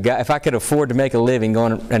be a guy, if I could afford to make a living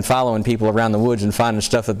going and following people around the woods and finding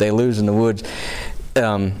stuff that they lose in the woods.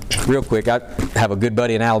 Real quick, I have a good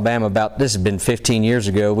buddy in Alabama. This has been 15 years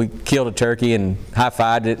ago. We killed a turkey and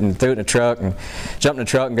high-fived it and threw it in a truck and jumped in the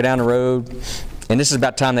truck and go down the road. And this is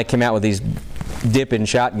about the time they came out with these dip-in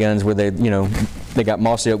shotguns where they got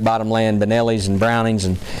mossy oak bottomland Benellis and Brownings,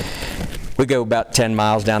 and We go about 10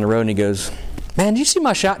 miles down the road, and he goes, "Man, did you see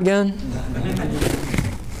my shotgun?"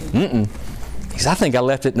 Mm-mm. He says, "I think I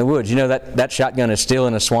left it in the woods." You know, that shotgun is still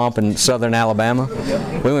in a swamp in southern Alabama.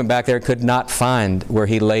 We went back there, could not find where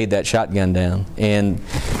he laid that shotgun down. And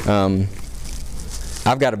I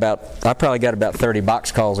probably got about 30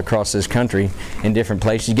 box calls across this country in different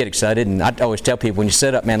places. You get excited, and I always tell people, when you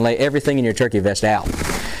set up, man, lay everything in your turkey vest out.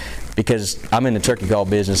 Because I'm in the turkey call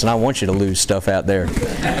business, and I want you to lose stuff out there.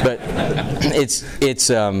 But it's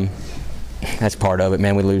that's part of it,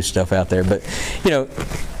 man. We lose stuff out there. But, you know,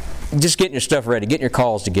 just getting your stuff ready, getting your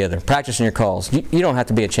calls together, practicing your calls. You don't have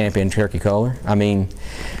to be a champion turkey caller. I mean,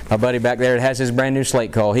 my buddy back there that has his brand new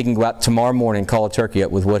slate call, he can go out tomorrow morning and call a turkey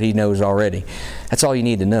up with what he knows already. That's all you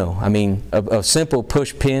need to know. I mean, a simple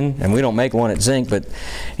push pin, and we don't make one at Zink, but,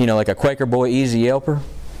 you know, like a Quaker Boy Easy Yelper,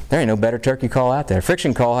 there ain't no better turkey call out there.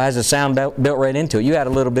 Friction call has a sound built right into it. You add a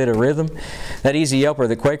little bit of rhythm. That Easy Yelper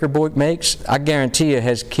that Quaker Boy makes, I guarantee you,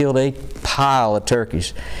 has killed a pile of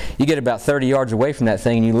turkeys. You get about 30 yards away from that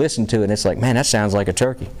thing and you listen to it, and it's like, man, that sounds like a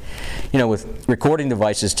turkey. You know, with recording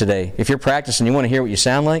devices today, if you're practicing, you want to hear what you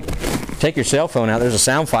sound like, take your cell phone out. There's a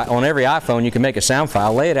sound file. On every iPhone, you can make a sound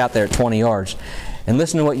file. Lay it out there at 20 yards. And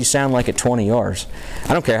listen to what you sound like at 20 yards.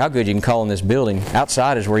 I don't care how good you can call in this building.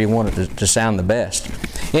 Outside is where you want it to sound the best.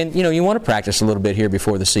 And, you know, you want to practice a little bit here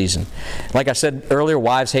before the season. Like I said earlier,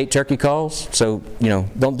 wives hate turkey calls. So, you know,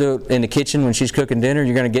 don't do it in the kitchen when she's cooking dinner.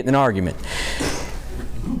 You're going to get in an argument.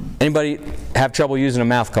 Anybody have trouble using a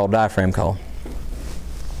mouth call, diaphragm call?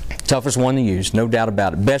 Toughest one to use, no doubt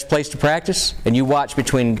about it. Best place to practice, and you watch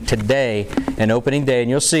between today and opening day, and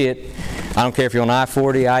you'll see it. I don't care if you're on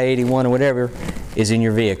I-40, I-81, or whatever, is in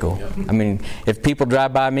your vehicle. Yep. I mean, if people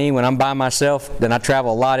drive by me when I'm by myself, then I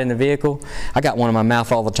travel a lot in the vehicle, I got one in my mouth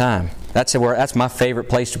all the time. That's my favorite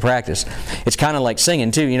place to practice. It's kind of like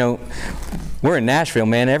singing, too. You know, we're in Nashville,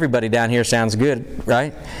 man. Everybody down here sounds good,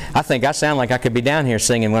 right? I think I sound like I could be down here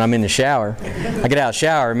singing when I'm in the shower. I get out of the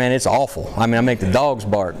shower, man, it's awful. I mean, I make the dogs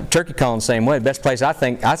bark. Turkey calling the same way. The best place I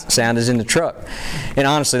think I sound is in the truck. And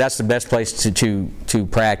honestly, that's the best place to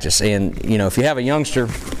practice. And, you know, if you have a youngster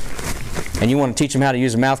and you want to teach them how to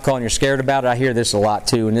use a mouth call and you're scared about it, I hear this a lot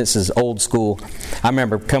too, and this is old school. I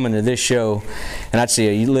remember coming to this show, and I'd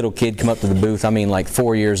see a little kid come up to the booth, I mean like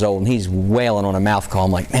 4 years old, and he's wailing on a mouth call.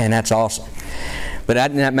 I'm like, man, that's awesome. But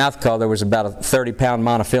in that mouth call, there was about a 30-pound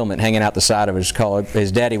monofilament hanging out the side of his call.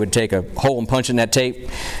 His daddy would take a hole and punch in that tape,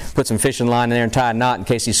 put some fishing line in there and tie a knot in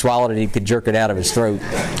case he swallowed it, he could jerk it out of his throat.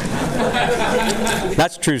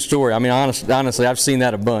 That's a true story. I mean, honestly, I've seen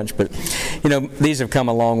that a bunch. But, you know, these have come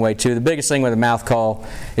a long way, too. The biggest thing with a mouth call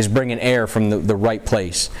is bringing air from the right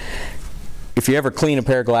place. If you ever clean a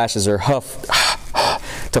pair of glasses or huff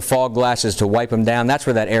to fog glasses to wipe them down, that's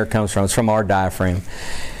where that air comes from. It's from our diaphragm.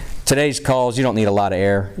 Today's calls, you don't need a lot of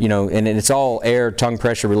air, you know, and it's all air, tongue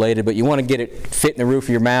pressure related, but you want to get it fit in the roof of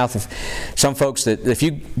your mouth. Some folks, if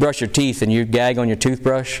you brush your teeth and you gag on your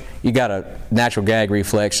toothbrush, you got a natural gag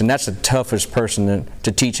reflex, and that's the toughest person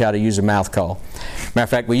to teach how to use a mouth call. Matter of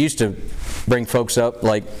fact, we used to bring folks up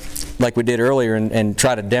like we did earlier and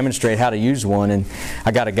try to demonstrate how to use one. And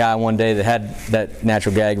I got a guy one day that had that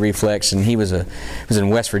natural gag reflex, and he was in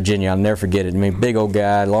West Virginia. I'll never forget it. I mean, big old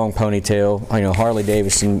guy, long ponytail, you know, Harley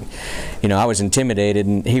Davidson. You know, I was intimidated,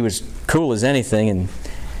 and he was cool as anything, and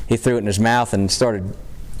he threw it in his mouth and started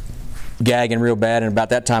gagging real bad. And about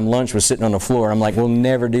that time, lunch was sitting on the floor. I'm like, we'll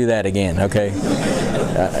never do that again, okay?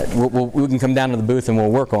 We can come down to the booth and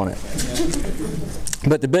we'll work on it.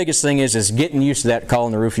 But the biggest thing is getting used to that call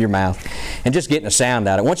in the roof of your mouth and just getting a sound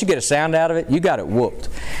out of it. Once you get a sound out of it, you got it whooped.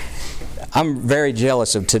 I'm very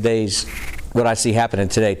jealous of what I see happening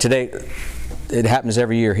today. Today, it happens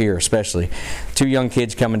every year here especially. 2 young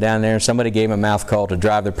kids coming down there, and somebody gave them a mouth call to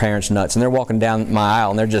drive their parents nuts. And they're walking down my aisle,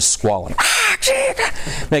 and they're just squalling,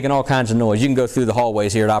 making all kinds of noise. You can go through the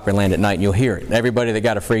hallways here at Opryland at night, and you'll hear it. Everybody that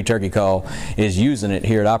got a free turkey call is using it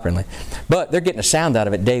here at Opryland. But they're getting a sound out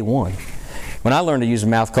of it day one. When I learned to use a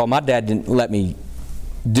mouth call, my dad didn't let me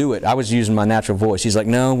do it. I was using my natural voice. He's like,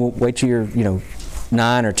 no, we'll wait till you're,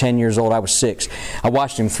 9 or 10 years old. I was 6. I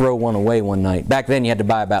watched him throw one away one night. Back then you had to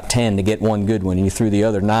buy about 10 to get one good one, and you threw the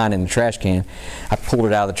other 9 in the trash can. I pulled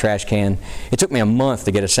it out of the trash can. It took me a month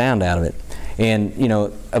to get a sound out of it. And,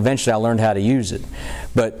 eventually I learned how to use it.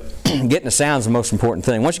 But getting a sound is the most important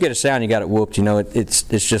thing. Once you get a sound, you got it whooped. It's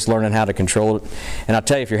just learning how to control it. And I'll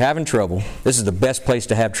tell you, if you're having trouble, this is the best place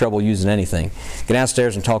to have trouble using anything. Get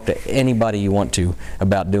downstairs and talk to anybody you want to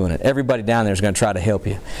about doing it. Everybody down there is going to try to help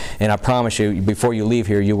you. And I promise you, before you leave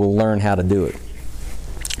here, you will learn how to do it.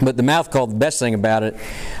 But the mouth call, the best thing about it,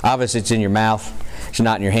 obviously it's in your mouth. It's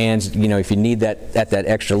not in your hands. If you need that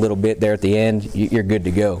extra little bit there at the end, you're good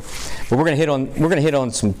to go. But we're going to hit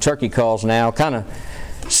on some turkey calls now, kind of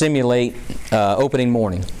simulate opening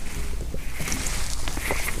morning,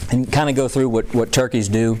 and kind of go through what turkeys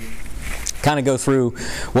do, kind of go through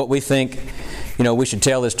what we think we should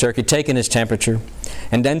tell this turkey, taking his temperature,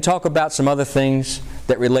 and then talk about some other things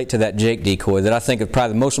that relate to that Jake decoy that I think is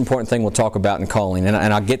probably the most important thing we'll talk about in calling, and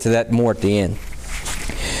I'll get to that more at the end.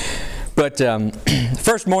 But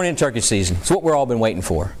first morning of turkey season, it's what we've all been waiting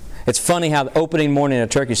for. It's funny how the opening morning of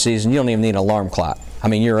turkey season, you don't even need an alarm clock. I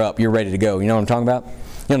mean, you're up, you're ready to go. You know what I'm talking about?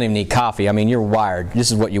 You don't even need coffee. I mean, you're wired.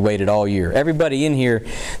 This is what you waited all year. Everybody in here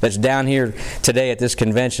that's down here today at this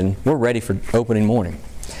convention, we're ready for opening morning.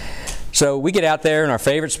 So we get out there in our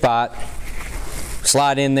favorite spot,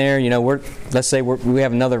 slide in there. Let's say we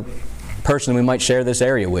have another person we might share this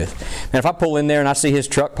area with. And if I pull in there and I see his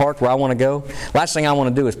truck parked where I want to go, last thing I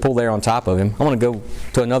want to do is pull there on top of him. I want to go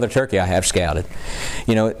to another turkey I have scouted.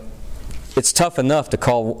 It's tough enough to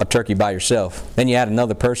call a turkey by yourself. Then you add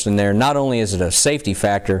another person there. Not only is it a safety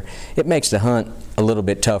factor, it makes the hunt a little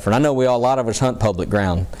bit tougher. And I know a lot of us hunt public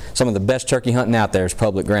ground. Some of the best turkey hunting out there is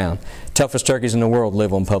public ground. Toughest turkeys in the world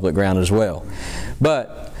live on public ground as well.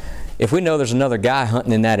 But if we know there's another guy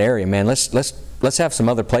hunting in that area, man, let's have some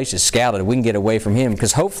other places scouted. We can get away from him,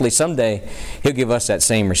 because hopefully someday he'll give us that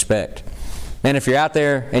same respect. Man, if you're out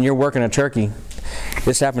there and you're working a turkey,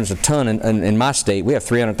 this happens a ton in my state. We have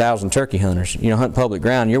 300,000 turkey hunters. Hunt public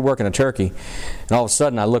ground, you're working a turkey, and all of a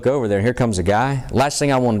sudden I look over there, and here comes a guy. Last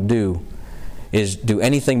thing I want to do is do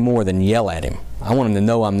anything more than yell at him. I want him to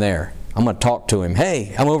know I'm there. I'm going to talk to him.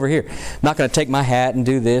 Hey, I'm over here. I'm not going to take my hat and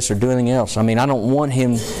do this or do anything else. I mean, I don't want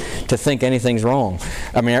him to think anything's wrong.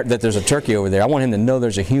 I mean, that there's a turkey over there. I want him to know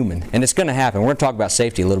there's a human. And it's going to happen. We're going to talk about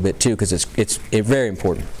safety a little bit too, because it's very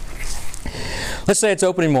important. Let's say it's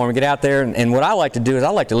opening morning. We get out there, and what I like to do is I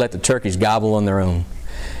like to let the turkeys gobble on their own.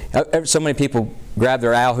 So many people grab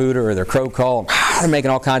their owl hooter or their crow call, and they're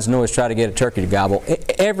making all kinds of noise try to get a turkey to gobble.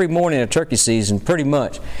 Every morning of turkey season, pretty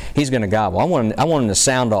much, he's going to gobble. I want him to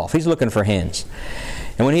sound off. He's looking for hens.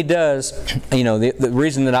 And when he does, the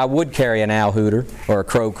reason that I would carry an owl hooter or a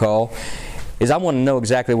crow call is I want to know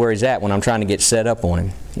exactly where he's at when I'm trying to get set up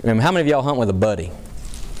on him. How many of y'all hunt with a buddy?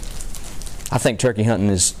 I think turkey hunting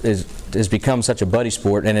has become such a buddy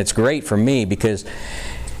sport, and it's great for me because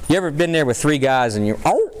you ever been there with three guys and you're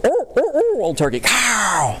old turkey,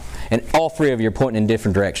 and all three of you are pointing in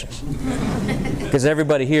different directions because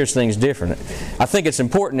everybody hears things different. I think it's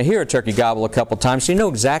important to hear a turkey gobble a couple times so you know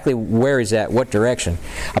exactly where he's at, what direction.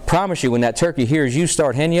 I promise you, when that turkey hears you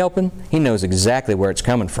start hen yelping, he knows exactly where it's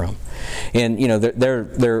coming from, and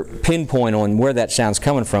their pinpoint on where that sound's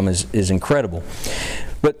coming from is incredible.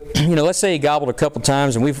 But let's say he gobbled a couple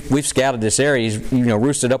times, and we've scouted this area. He's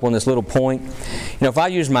roosted up on this little point. If I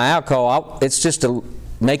use my owl call, it's just to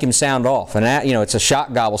make him sound off, and it's a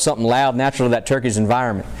shock gobble, something loud, natural to that turkey's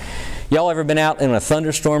environment. Y'all ever been out and a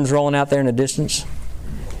thunderstorm's rolling out there in the distance?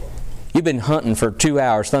 You've been hunting for 2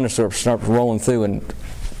 hours, thunderstorms start rolling through, and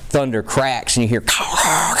thunder cracks, and you hear.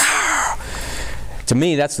 To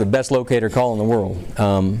me, that's the best locator call in the world.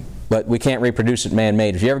 But we can't reproduce it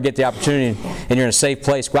man-made. If you ever get the opportunity and you're in a safe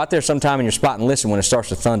place, go out there sometime in your spot and listen when it starts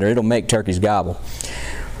to thunder. It'll make turkeys gobble.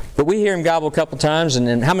 But we hear him gobble a couple times, and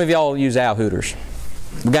then how many of y'all use owl hooters?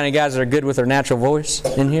 We got any guys that are good with their natural voice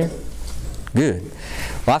in here? Good.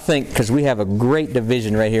 Well, I think because we have a great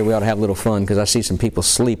division right here, we ought to have a little fun because I see some people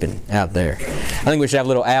sleeping out there. I think we should have a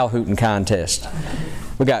little owl hooting contest.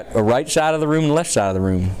 We got a right side of the room and left side of the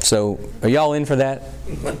room. So are y'all in for that?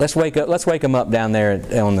 Let's wake them up down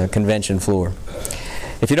there on the convention floor.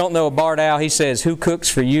 If you don't know a barred owl, he says, "Who cooks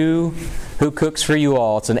for you? Who cooks for you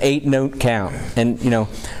all?" It's an 8-note count. And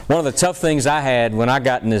one of the tough things I had when I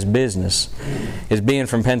got in this business is being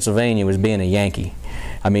from Pennsylvania was being a Yankee.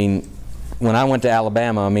 I mean, when I went to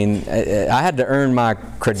Alabama, I had to earn my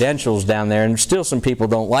credentials down there, and still some people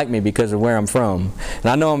don't like me because of where I'm from. And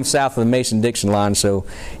I know I'm south of the Mason-Dixon line, so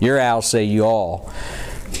your owls say you all.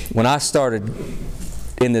 When I started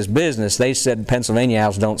in this business, they said Pennsylvania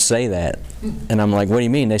owls don't say that. And I'm like, what do you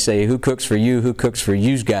mean? They say, "Who cooks for you? Who cooks for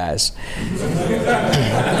you guys?"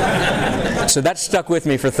 So that stuck with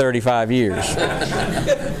me for 35 years.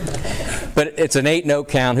 But it's an 8-note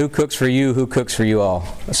count. Who cooks for you? Who cooks for you all?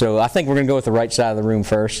 So I think we're going to go with the right side of the room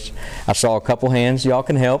first. I saw a couple hands. Y'all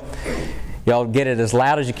can help. Y'all get it as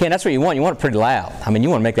loud as you can. That's what you want. You want it pretty loud. You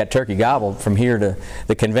want to make that turkey gobble from here to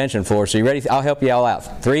the convention floor. So you ready? I'll help you all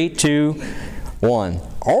out. 3, 2, 1.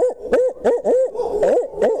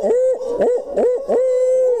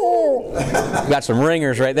 Got some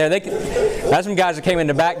ringers right there. That's some guys that came in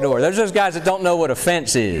the back door. There's those guys that don't know what a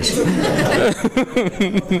fence is.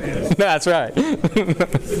 That's right.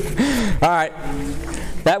 All right.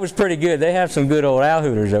 That was pretty good. They have some good old owl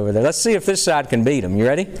hooters over there. Let's see if this side can beat them. You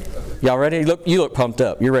ready? Y'all ready? You look pumped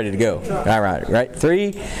up. You're ready to go. All right. Right.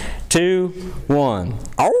 3, 2, 1.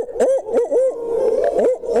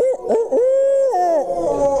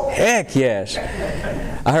 Heck yes.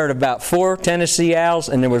 I heard about 4 Tennessee owls,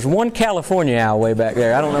 and there was 1 California owl way back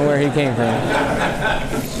there. I don't know where he came from.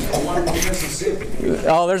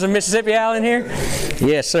 Oh, there's a Mississippi owl in here?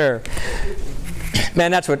 Yes, sir.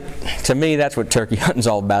 Man, to me, that's what turkey hunting's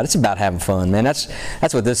all about. It's about having fun, man. That's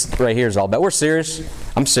what this right here is all about. We're serious.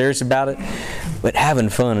 I'm serious about it. But having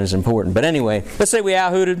fun is important. But anyway, let's say we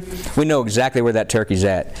owl hooted. We know exactly where that turkey's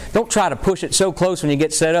at. Don't try to push it so close when you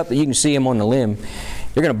get set up that you can see him on the limb.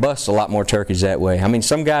 You're going to bust a lot more turkeys that way. I mean,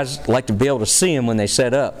 some guys like to be able to see them when they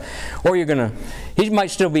set up. Or he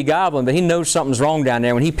might still be gobbling, but he knows something's wrong down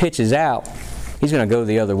there. When he pitches out, he's going to go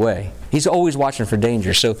the other way. He's always watching for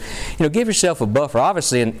danger. So, give yourself a buffer.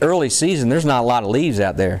 Obviously, in early season, there's not a lot of leaves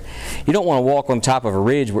out there. You don't want to walk on top of a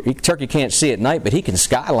ridge where turkey can't see at night, but he can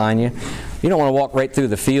skyline you. You don't want to walk right through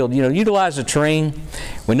the field. Utilize the terrain.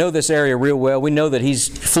 We know this area real well. We know that he's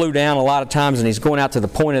flew down a lot of times, and he's going out to the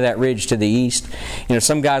point of that ridge to the east.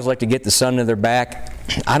 Some guys like to get the sun to their back.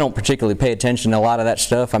 I don't particularly pay attention to a lot of that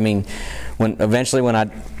stuff. I mean, when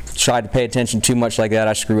I tried to pay attention too much like that,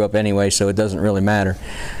 I screw up anyway, so it doesn't really matter.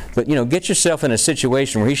 But, get yourself in a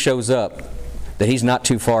situation where he shows up that he's not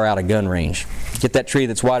too far out of gun range. Get that tree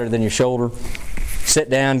that's wider than your shoulder. Sit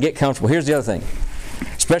down, get comfortable. Here's the other thing,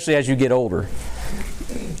 especially as you get older.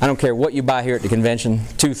 I don't care what you buy here at the convention,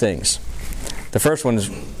 2 things. The first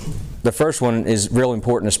one is real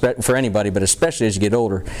important for anybody, but especially as you get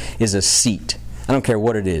older, is a seat. I don't care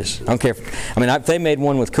what it is. I don't care. If they made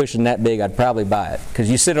one with cushion that big, I'd probably buy it.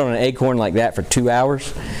 Because you sit on an acorn like that for 2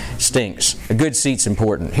 hours, stinks. A good seat's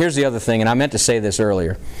important. Here's the other thing, and I meant to say this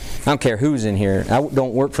earlier. I don't care who's in here. I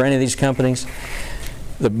don't work for any of these companies.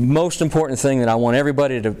 The most important thing that I want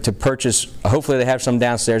everybody to purchase, hopefully they have some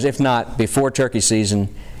downstairs, if not, before turkey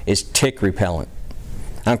season, is tick repellent.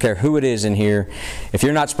 I don't care who it is in here. If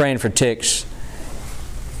you're not spraying for ticks,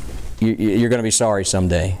 you're going to be sorry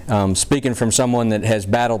someday. Speaking from someone that has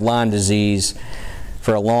battled Lyme disease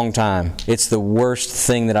for a long time, it's the worst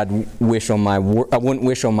thing that I wouldn't wish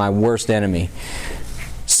on my worst enemy.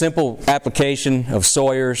 Simple application of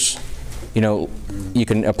Sawyer's. You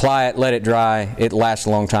can apply it, let it dry. It lasts a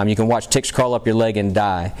long time. You can watch ticks crawl up your leg and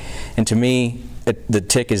die. And to me, the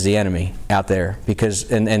tick is the enemy out there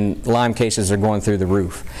because and Lyme cases are going through the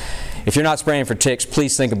roof. If you're not spraying for ticks,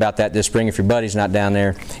 please think about that this spring if your buddy's not down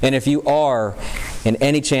there. And if you are, in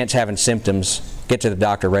any chance having symptoms, get to the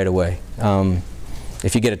doctor right away.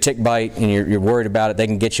 If you get a tick bite and you're worried about it, they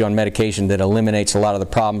can get you on medication that eliminates a lot of the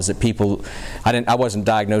problems that people... I wasn't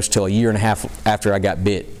diagnosed till a year and a half after I got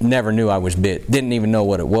bit. Never knew I was bit. Didn't even know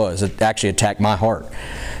what it was. It actually attacked my heart.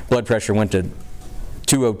 Blood pressure went to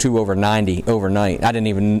 202 over 90 overnight. I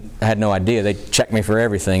had no idea. They checked me for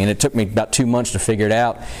everything, and it took me about 2 months to figure it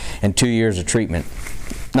out and 2 years of treatment.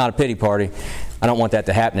 Not a pity party. I don't want that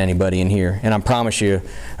to happen to anybody in here. And I promise you,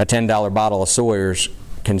 a $10 bottle of Sawyer's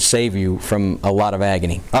can save you from a lot of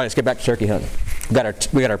agony. All right, let's get back to turkey hunting.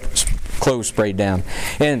 We got our clothes sprayed down.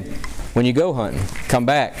 And when you go hunting, come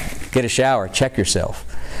back, get a shower, check yourself,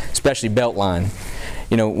 especially belt line.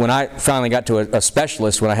 When I finally got to a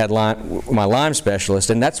specialist, when I had my Lyme specialist,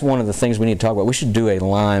 and that's one of the things we need to talk about. We should do a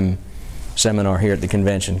Lyme seminar here at the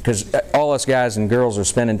convention because all us guys and girls are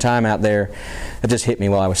spending time out there. It just hit me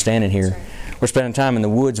while I was standing here. We're spending time in the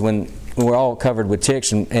woods when we're all covered with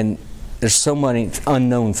ticks, and there's so many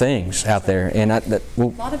unknown things out there, and a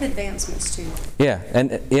lot of advancements too. Yeah,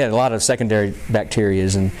 a lot of secondary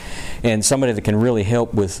bacterias, and somebody that can really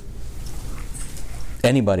help with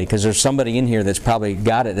anybody, because there's somebody in here that's probably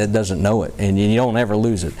got it that doesn't know it, and you don't ever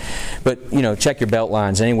lose it. But check your belt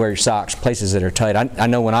lines, anywhere your socks, places that are tight. I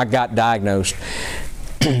know when I got diagnosed,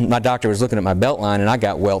 my doctor was looking at my belt line, and I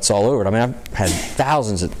got welts all over it. I've had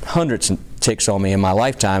thousands and hundreds of ticks on me in my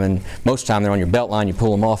lifetime, and most of the time they're on your belt line. You pull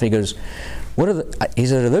them off. He goes, he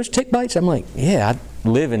said, are those tick bites? I'm like, yeah, I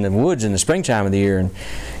live in the woods in the springtime of the year,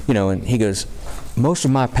 and he goes, most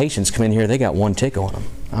of my patients come in here, they got 1 tick on them.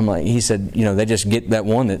 I'm like, he said, they just get that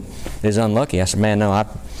one that is unlucky. I said, man, no, I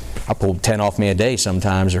pulled 10 off me a day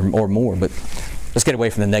sometimes or more, but let's get away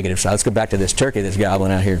from the negative side. Let's go back to this turkey that's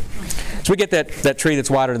gobbling out here. So we get that tree that's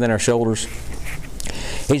wider than our shoulders.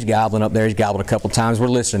 He's gobbling up there. He's gobbled a couple times. We're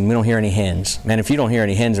listening. We don't hear any hens. Man, if you don't hear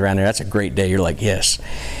any hens around there, that's a great day. You're like, yes.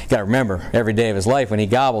 You got to remember, every day of his life when he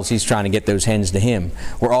gobbles, he's trying to get those hens to him.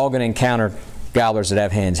 We're all going to encounter gobblers that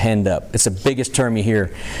have hens, henned up. It's the biggest term you hear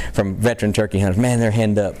from veteran turkey hunters. Man, they're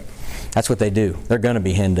henned up. That's what they do. They're going to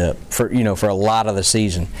be henned up for a lot of the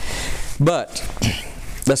season. But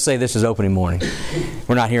let's say this is opening morning.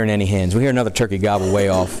 We're not hearing any hens. We hear another turkey gobble way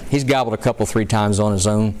off. He's gobbled a couple, 3 times on his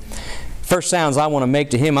own. First sounds I want to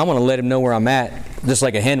make to him, I want to let him know where I'm at, just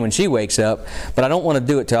like a hen when she wakes up, but I don't want to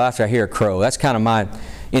do it till after I hear a crow. That's kind of my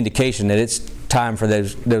indication that it's time for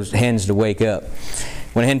those hens to wake up.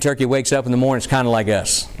 When a hen turkey wakes up in the morning, it's kind of like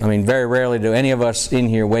us. I mean, very rarely do any of us in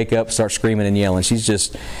here wake up, start screaming and yelling.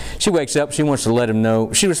 She wakes up, she wants to let him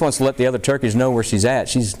know, she just wants to let the other turkeys know where she's at.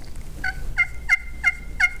 She's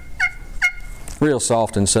real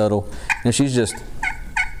soft and subtle, and she's just,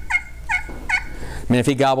 I mean, if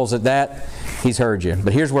he gobbles at that, he's heard you.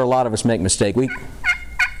 But here's where a lot of us make a mistake.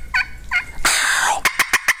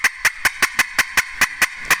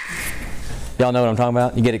 Y'all know what I'm talking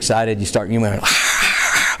about? You get excited, he's standing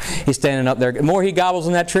up there. The more he gobbles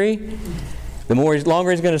in that tree, the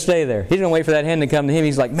longer he's going to stay there. He's going to wait for that hen to come to him.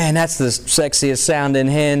 He's like, man, that's the sexiest sounding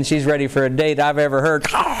hen. She's ready for a date I've ever heard.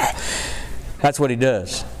 That's what he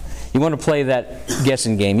does. You want to play that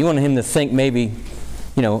guessing game. You want him to think maybe,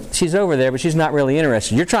 she's over there, but she's not really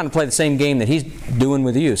interested. You're trying to play the same game that he's doing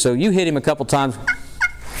with you. So you hit him a couple times.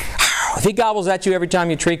 If he gobbles at you every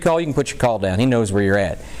time you tree call, you can put your call down. He knows where you're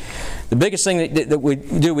at. The biggest thing that we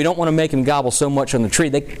do, we don't want to make him gobble so much on the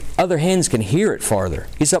tree. Other hens can hear it farther.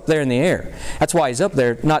 He's up there in the air. That's why he's up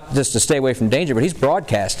there, not just to stay away from danger, but he's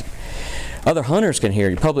broadcasting. Other hunters can hear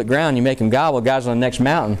you. Public ground, you make him gobble. Guys on the next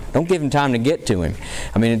mountain, don't give him time to get to him.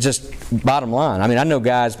 I mean, it's just bottom line. I mean, I know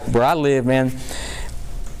guys where I live, man.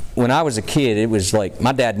 When I was a kid, it was like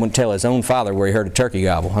my dad wouldn't tell his own father where he heard a turkey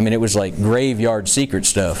gobble. I mean, it was like graveyard secret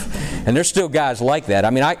stuff. And there's still guys like that. I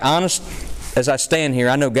mean, as I stand here,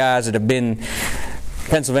 I know guys that have been.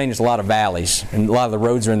 Pennsylvania's a lot of valleys, and a lot of the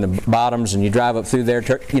roads are in the bottoms, and you drive up through there,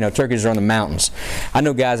 turkeys are on the mountains. I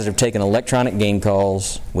know guys that have taken electronic game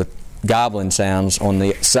calls with gobbling sounds on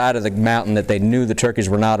the side of the mountain that they knew the turkeys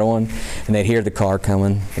were not on, and they'd hear the car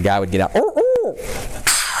coming. The guy would get out,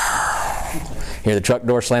 hear the truck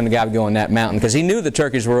door slam, the guy would go on that mountain because he knew the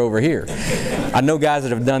turkeys were over here. I know guys that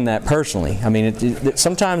have done that personally. I mean,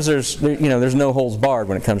 sometimes there's no holds barred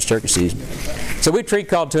when it comes to turkey season. So we tree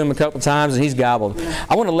called to him a couple times and he's gobbled.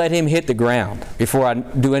 I want to let him hit the ground before I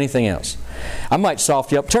do anything else. I might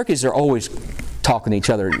soft yelp. Turkeys are always talking to each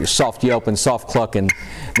other, soft yelping, soft clucking.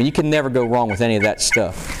 I mean, you can never go wrong with any of that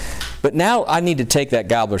stuff. But now I need to take that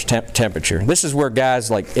gobbler's temperature. This is where guys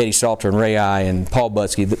like Eddie Salter and Ray Eye and Paul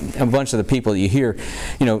Butsky, a bunch of the people that you hear,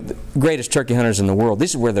 the greatest turkey hunters in the world, this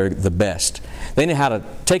is where they're the best. They know how to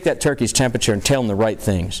take that turkey's temperature and tell them the right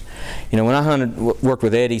things. When I worked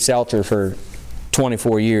with Eddie Salter for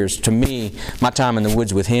 24 years, to me, my time in the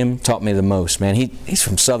woods with him taught me the most, man. He's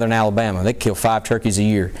from southern Alabama. They kill 5 turkeys a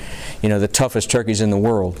year, the toughest turkeys in the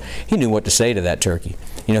world. He knew what to say to that turkey.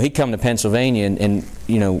 He'd come to Pennsylvania and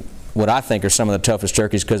what I think are some of the toughest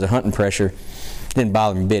turkeys because of hunting pressure didn't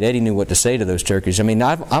bother me a bit. Eddie knew what to say to those turkeys. I mean,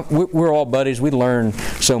 we're all buddies. We learn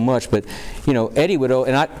so much, but Eddie would,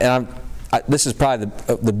 and this is probably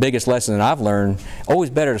the biggest lesson that I've learned. Always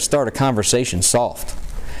better to start a conversation soft.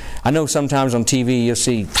 I know sometimes on TV you'll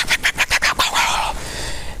see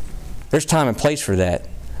there's time and place for that.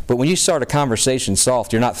 But when you start a conversation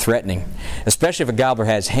soft, you're not threatening. Especially if a gobbler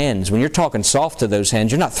has hens. When you're talking soft to those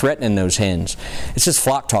hens, you're not threatening those hens. It's just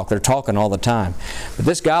flock talk. They're talking all the time. But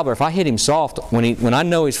this gobbler, if I hit him soft, when I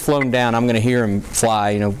know he's flown down, I'm going to hear him fly.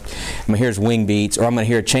 I'm going to hear his wing beats, or I'm going to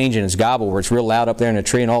hear a change in his gobble where it's real loud up there in the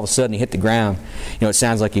tree, and all of a sudden he hit the ground. It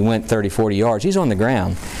sounds like he went 30, 40 yards. He's on the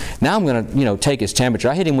ground. Now I'm going to, take his temperature.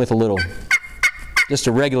 I hit him with just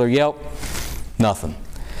a regular yelp, nothing.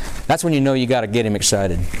 That's when you know you got to get him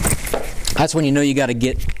excited. That's when you know you got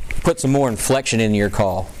to put some more inflection in your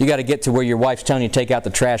call. You got to get to where your wife's telling you to take out the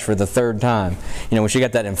trash for the 3rd time. When she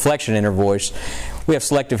got that inflection in her voice. We have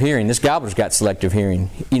selective hearing. This gobbler's got selective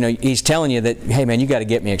hearing. He's telling you that, hey man, you got to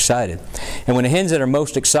get me excited. And when the hen's at her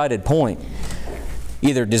most excited point,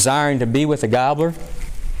 either desiring to be with a gobbler,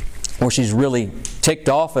 or she's really ticked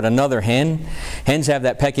off at another hen. Hens have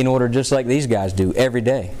that pecking order just like these guys do every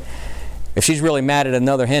day. If she's really mad at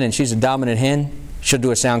another hen and she's a dominant hen, she'll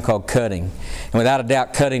do a sound called cutting. And without a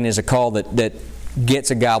doubt, cutting is a call that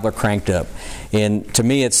gets a gobbler cranked up. And to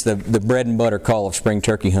me, it's the bread and butter call of spring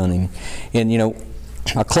turkey hunting. And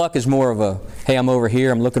a cluck is more of a, hey, I'm over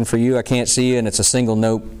here, I'm looking for you, I can't see you, and it's a single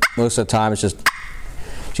note. Most of the time, she's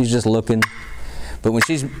just looking. But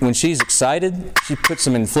when she's excited, she puts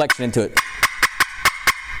some inflection into it.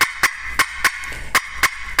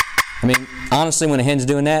 I mean, honestly, when a hen's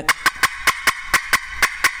doing that,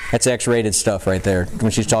 That's X-rated stuff right there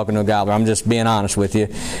when she's talking to a gobbler. I'm just being honest with you.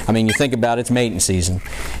 I mean, you think about it's mating season.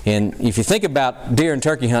 And if you think about deer and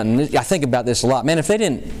turkey hunting, I think about this a lot. Man, if they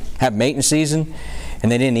didn't have mating season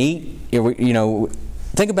and they didn't eat, you know,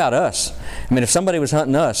 think about us. I mean, if somebody was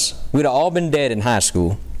hunting us, we'd have all been dead in high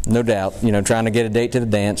school, no doubt, you know, trying to get a date to the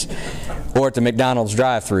dance or at the McDonald's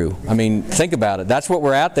drive-thru. I mean, think about it. That's what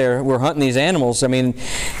we're out there. We're hunting these animals. I mean,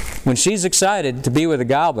 when she's excited to be with a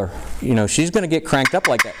gobbler, you know, she's going to get cranked up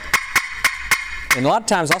like that. And a lot of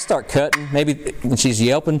times I'll start cutting, maybe when she's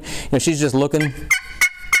yelping, you know, she's just looking.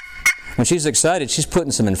 When she's excited, she's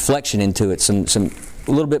putting some inflection into it, a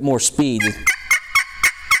little bit more speed.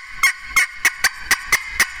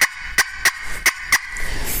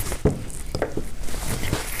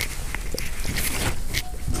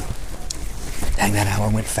 Dang, that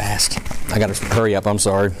hour went fast. I got to hurry up, I'm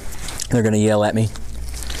sorry. They're going to yell at me.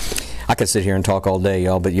 I could sit here and talk all day,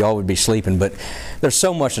 y'all, but y'all would be sleeping. But there's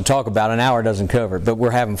so much to talk about. An hour doesn't cover it, but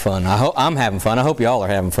we're having fun. I'm having fun. I hope y'all are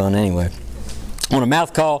having fun anyway. On a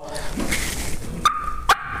mouth call,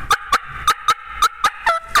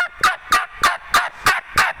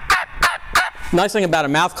 nice thing about a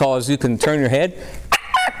mouth call is you can turn your head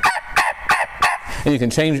and you can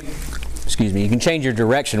change your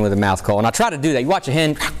direction with a mouth call. And I try to do that. You watch a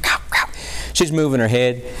hen, she's moving her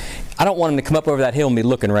head. I don't want them to come up over that hill and be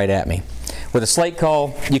looking right at me. With a slate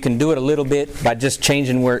call, you can do it a little bit by just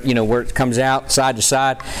changing where it comes out side to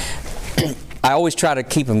side. I always try to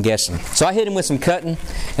keep him guessing. So I hit him with some cutting,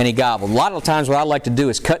 and he gobbled. A lot of the times what I like to do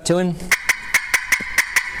is cut to him,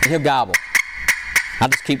 and he'll gobble. I'll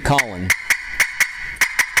just keep calling.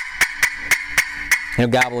 He'll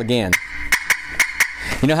gobble again.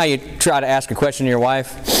 You know how you try to ask a question to your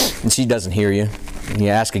wife, and she doesn't hear you? You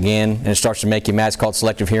ask again, and it starts to make you mad. It's called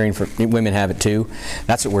selective hearing. Women have it too.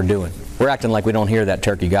 That's what we're doing. We're acting like we don't hear that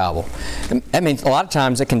turkey gobble. That means a lot of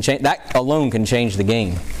times that alone can change the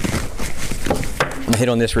game. I'm going to hit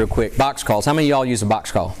on this real quick. Box calls. How many of y'all use a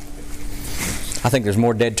box call? I think there's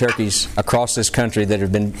more dead turkeys across this country that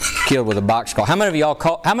have been killed with a box call. How many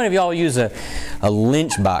of y'all use a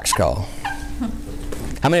lynch box call?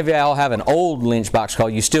 How many of y'all have an old lynch box call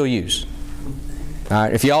you still use? All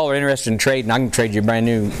right, if y'all are interested in trading, I can trade you a brand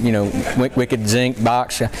new, Wicked Zinc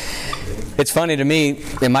box. It's funny to me,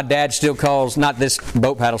 and my dad still calls, not this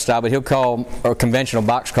boat paddle style, but he'll call a conventional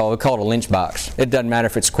box call, he'll call it a lynch box. It doesn't matter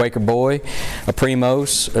if it's Quaker Boy, a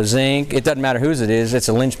Primos, a Zinc, it doesn't matter whose it is, it's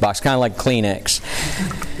a lynch box, kind of like Kleenex.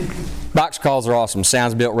 Box calls are awesome,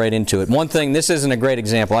 sounds built right into it. One thing, this isn't a great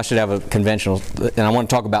example, I should have a conventional, and I want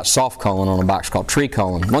to talk about soft calling on a box call, tree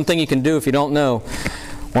calling. One thing you can do if you don't know,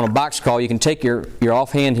 on a box call, you can take your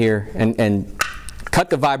offhand here and cut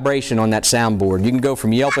the vibration on that soundboard. You can go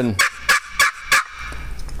from yelping,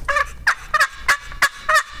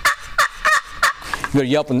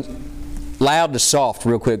 loud to soft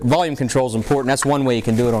real quick. Volume control is important. That's one way you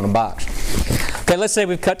can do it on a box. Okay, let's say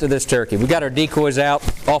we've cut to this turkey. We've got our decoys out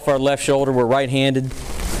off our left shoulder. We're right-handed.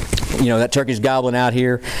 That turkey's gobbling out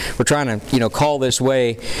here. We're trying to, call this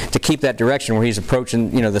way to keep that direction where he's approaching,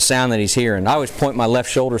 the sound that he's hearing. I always point my left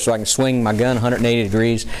shoulder so I can swing my gun 180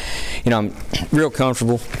 degrees. I'm real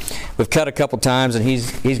comfortable. We've cut a couple times and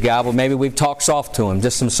he's gobbled. Maybe we've talked soft to him,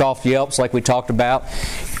 just some soft yelps like we talked about.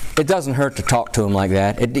 It doesn't hurt to talk to him like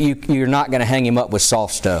that. You're not going to hang him up with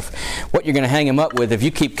soft stuff. What you're going to hang him up with, if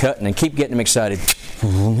you keep cutting and keep getting him excited,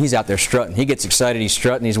 he's out there strutting. He gets excited, he's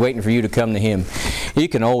strutting, he's waiting for you to come to him. You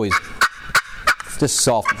can always just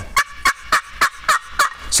soften.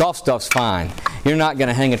 Soft stuff's fine. You're not going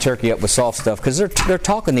to hang a turkey up with soft stuff because they're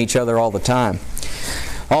talking to each other all the time.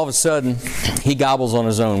 All of a sudden, he gobbles on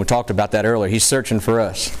his own. We talked about that earlier. He's searching for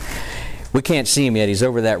us. We can't see him yet. He's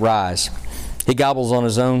over that rise. He gobbles on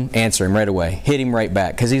his own, answer him right away. Hit him right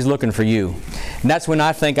back because he's looking for you. And that's when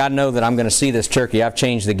I know that I'm going to see this turkey. I've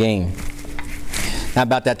changed the game. Now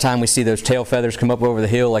about that time we see those tail feathers come up over the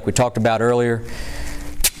hill like we talked about earlier.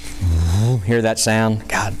 Hear that sound?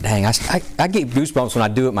 God dang, I get goosebumps when I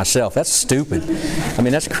do it myself. That's stupid. I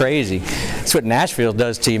mean, that's crazy. That's what Nashville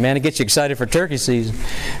does to you, man. It gets you excited for turkey season.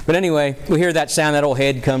 But anyway, we hear that sound, that old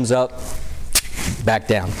head comes up, back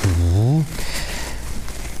down.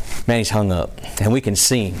 Man, he's hung up, and we can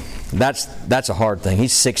see him. That's a hard thing.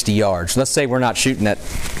 He's 60 yards. Let's say we're not shooting at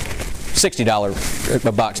 $60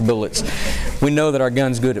 a box bullets. We know that our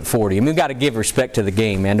gun's good at 40. And we've got to give respect to the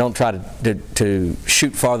game, man. Don't try to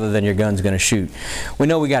shoot farther than your gun's going to shoot. We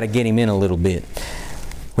know we got to get him in a little bit.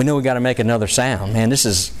 We know we got to make another sound. Man, this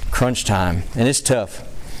is crunch time, and it's tough.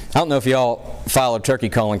 I don't know if y'all follow turkey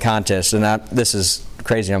calling contests, and this is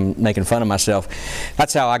crazy I'm making fun of myself.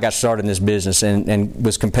 That's how I got started in this business and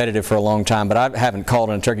was competitive for a long time, but I haven't called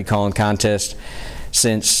in a turkey calling contest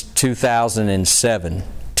since 2007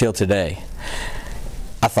 till today.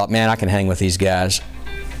 I thought, man, I can hang with these guys.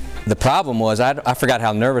 The problem was I forgot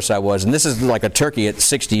how nervous I was, and this is like a turkey at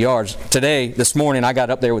 60 yards. This morning, I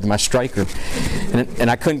got up there with my striker,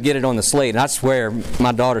 and I couldn't get it on the slate. And I swear,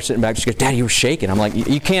 my daughter sitting back, she goes, "Daddy, you were shaking." I'm like,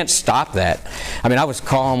 "You can't stop that." I mean, I was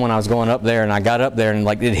calm when I was going up there, and I got up there, and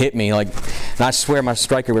like it hit me, and I swear my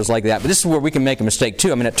striker was like that. But this is where we can make a mistake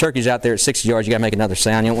too. I mean, that turkey's out there at 60 yards, you got to make another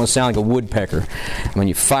sound. You don't want to sound like a woodpecker. When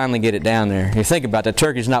you finally get it down there, you think about that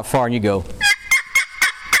turkey's not far, and you go.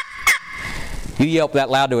 You yelp that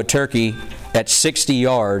loud to a turkey at 60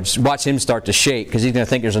 yards, watch him start to shake because he's going to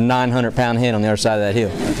think there's a 900-pound hen on the other side of that hill.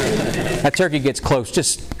 That turkey gets close,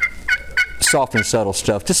 just soft and subtle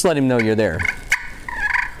stuff. Just let him know you're there.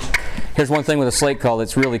 Here's one thing with a slate call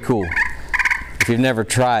that's really cool. If you've never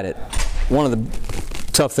tried it, one of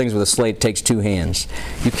the tough things with a slate takes two hands.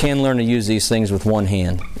 You can learn to use these things with one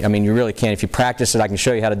hand. I mean, you really can. If you practice it, I can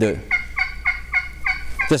show you how to do it.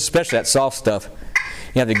 Just especially that soft stuff.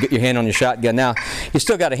 You have to get your hand on your shotgun. Now, you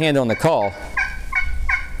still got a hand on the call,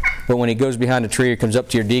 but when he goes behind a tree or comes up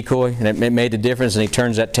to your decoy, and it made the difference, and he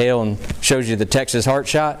turns that tail and shows you the Texas heart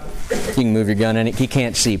shot, you can move your gun in it. He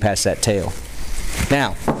can't see past that tail.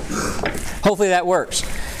 Now, hopefully that works.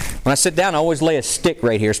 When I sit down, I always lay a stick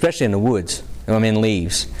right here, especially in the woods, when I'm in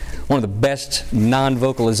leaves. One of the best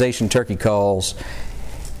non-vocalization turkey calls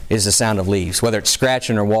is the sound of leaves, whether it's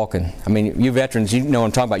scratching or walking. I mean, you veterans, you know what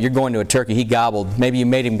I'm talking about. You're going to a turkey, he gobbled. Maybe you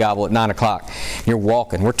made him gobble at 9 o'clock. You're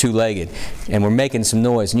walking, we're two-legged, and we're making some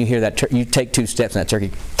noise, and you hear that, you take 2 steps, and that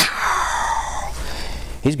turkey,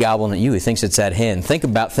 he's gobbling at you. He thinks it's that hen. Think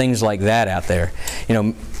about things like that out there. You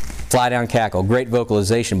know, fly down cackle, great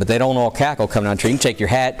vocalization, but they don't all cackle coming down the tree. You can take your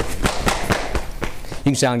hat, you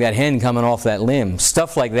can sound like that hen coming off that limb.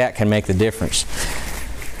 Stuff like that can make the difference.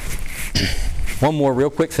 One more real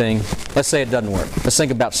quick thing. Let's say it doesn't work. Let's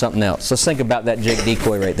think about something else. Let's think about that Jake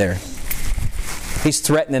decoy right there. He's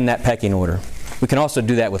threatening that pecking order. We can also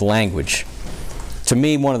do that with language. To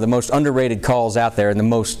me, one of the most underrated calls out there,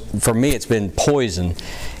 and for me it's been poison,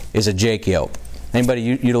 is a Jake yelp. Anybody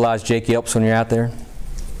utilize Jake yelps when you're out there?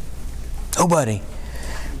 Nobody.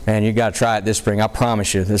 Man, you got to try it this spring. I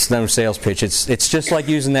promise you. It's no sales pitch. It's just like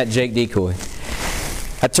using that Jake decoy.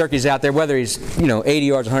 That turkey's out there, whether he's 80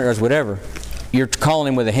 yards, 100 yards, whatever. You're calling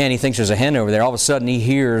him with a hen. He thinks there's a hen over there. All of a sudden, he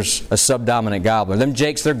hears a subdominant gobbler. Them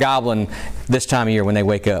Jakes, they're gobbling this time of year when they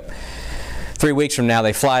wake up. 3 weeks from now,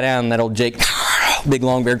 they fly down, and that old Jake, big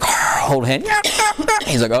long beard, hold hen.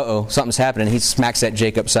 He's like, uh-oh, something's happening. He smacks that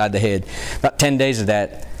Jake upside the head. About 10 days of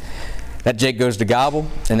that Jake goes to gobble,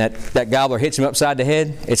 and that gobbler hits him upside the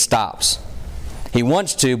head. It stops. He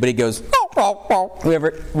wants to, but he goes,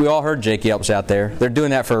 we all heard Jake yelps out there. They're doing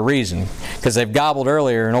that for a reason, because they've gobbled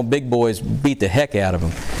earlier, and old big boys beat the heck out of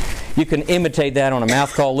them. You can imitate that on a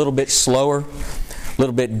mouth call a little bit slower, a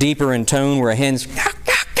little bit deeper in tone, where a hen's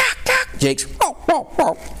Jake's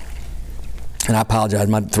and I apologize,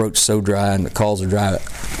 my throat's so dry and the calls are dry.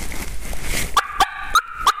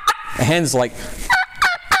 A hen's like,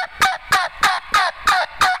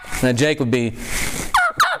 and a Jake would be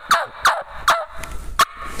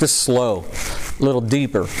just slow, a little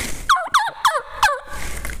deeper.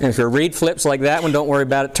 And if your reed flips like that one, don't worry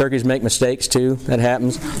about it. Turkeys make mistakes too. That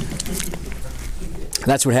happens.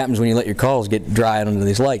 That's what happens when you let your calls get dry under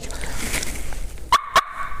these lights.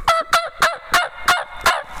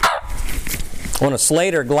 On a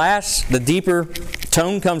slate or glass, the deeper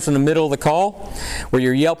tone comes from the middle of the call, where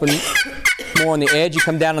you're yelping more on the edge. You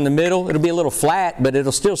come down in the middle. It'll be a little flat, but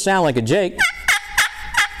it'll still sound like a Jake.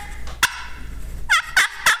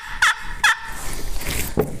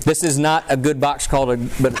 This is not a good box call,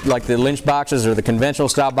 but like the Lynch boxes or the conventional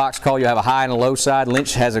style box call, you have a high and a low side.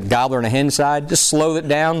 Lynch has a gobbler and a hen side. Just slow it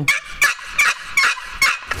down.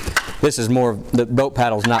 This is more, the boat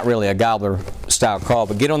paddle's not really a gobbler style call,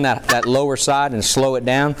 but get on that lower side and slow it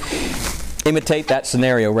down. Imitate that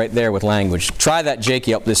scenario right there with language. Try that Jake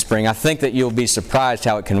yelp this spring. I think that you'll be surprised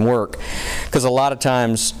how it can work, because a lot of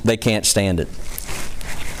times they can't stand it.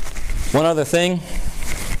 One other thing,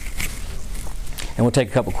 and we'll take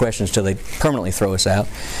a couple questions till they permanently throw us out.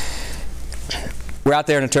 We're out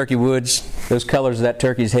there in the turkey woods. Those colors of that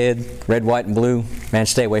turkey's head, red, white, and blue, man,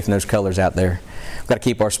 stay away from those colors out there. We've got to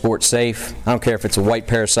keep our sport safe. I don't care if it's a white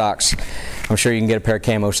pair of socks. I'm sure you can get a pair of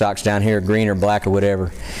camo socks down here, green or black or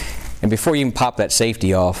whatever. And before you even pop that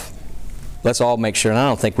safety off, let's all make sure, and I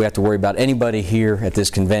don't think we have to worry about anybody here at this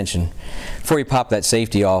convention. Before you pop that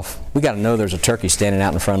safety off, we got to know there's a turkey standing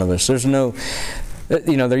out in front of us. There's no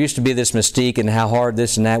there used to be this mystique and how hard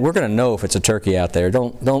this and that. We're going to know if it's a turkey out there.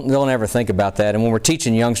 Don't ever think about that. And when we're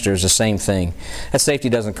teaching youngsters, the same thing. That safety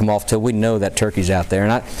doesn't come off till we know that turkey's out there.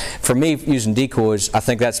 And for me, using decoys, I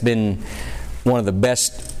think that's been one of the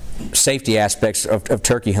best safety aspects of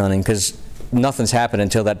turkey hunting, because nothing's happened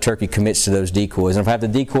until that turkey commits to those decoys. And if I have the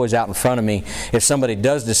decoys out in front of me, if somebody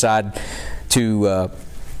does decide to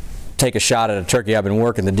take a shot at a turkey I've been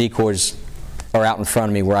working, the decoys are out in front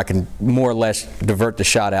of me where I can more or less divert the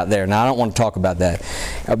shot out there. Now, I don't want to talk about that.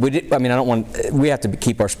 We have to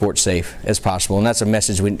keep our sport safe as possible, and that's a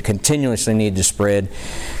message we continuously need to spread.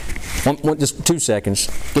 Just 2 seconds.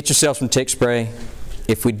 Get yourself some tick spray.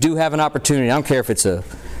 If we do have an opportunity, I don't care if it's a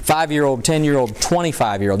 5-year-old, 10-year-old,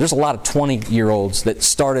 25-year-old. There's a lot of 20-year-olds that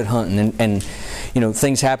started hunting, and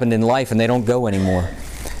things happened in life and they don't go anymore.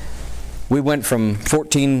 We went from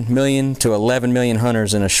 14 million to 11 million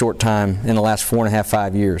hunters in a short time in the last 4.5,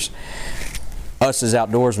 5 years. Us as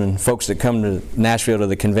outdoorsmen, folks that come to Nashville to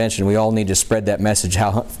the convention, we all need to spread that message,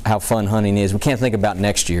 how fun hunting is. We can't think about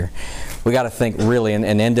next year. We got to think really, and the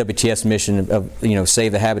NWTS mission of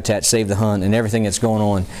save the habitat, save the hunt, and everything that's going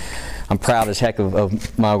on. I'm proud as heck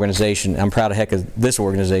of my organization. I'm proud as heck of this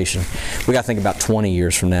organization. We got to think about 20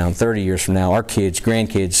 years from now and 30 years from now, our kids,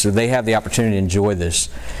 grandkids, so they have the opportunity to enjoy this.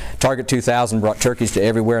 Target 2000 brought turkeys to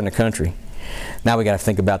everywhere in the country. Now we got to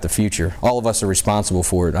think about the future. All of us are responsible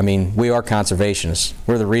for it. I mean, we are conservationists.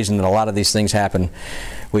 We're the reason that a lot of these things happen.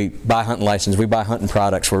 We buy hunting license, we buy hunting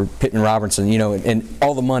products. We're Pittman Robertson, and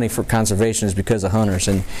all the money for conservation is because of hunters.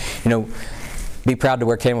 And, be proud to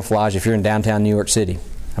wear camouflage if you're in downtown New York City.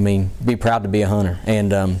 I mean, be proud to be a hunter.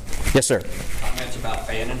 And, yes, sir. Comments about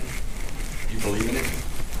fanning. You believe in it?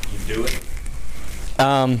 You do it?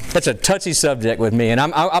 That's a touchy subject with me, and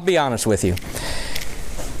I'll be honest with you.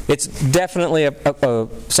 It's definitely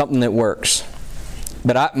something that works.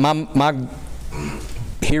 But my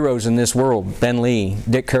heroes in this world, Ben Lee,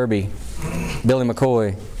 Dick Kirby, Billy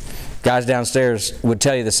McCoy, guys downstairs would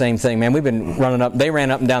tell you the same thing. Man, we've been they ran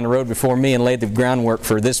up and down the road before me and laid the groundwork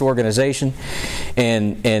for this organization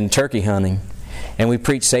and turkey hunting. And we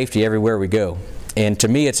preach safety everywhere we go. And to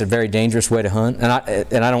me, it's a very dangerous way to hunt. And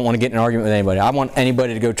I don't want to get in an argument with anybody. I want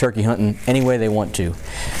anybody to go turkey hunting any way they want to.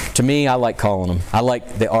 To me, I like calling them. I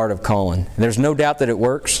like the art of calling. There's no doubt that it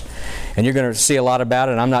works. And you're going to see a lot about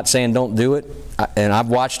it. And I'm not saying don't do it. And I've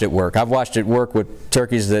watched it work. I've watched it work with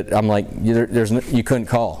turkeys that I'm like, you couldn't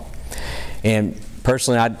call. And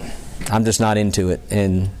personally, I'm just not into it.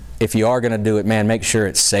 And if you are going to do it, man, make sure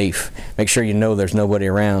it's safe. Make sure there's nobody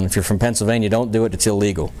around. If you're from Pennsylvania, don't do it. It's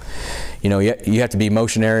illegal. You have to be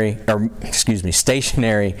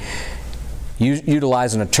stationary,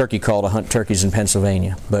 utilizing a turkey call to hunt turkeys in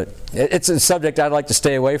Pennsylvania. But it's a subject I'd like to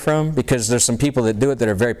stay away from, because there's some people that do it that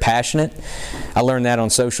are very passionate. I learned that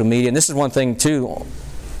on social media. And this is one thing, too,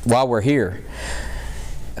 while we're here.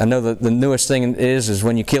 I know the newest thing is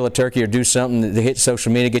when you kill a turkey or do something that hits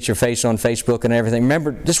social media, get your face on Facebook and everything.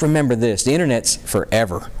 Just remember this: the internet's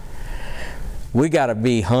forever. We got to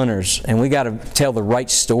be hunters, and we got to tell the right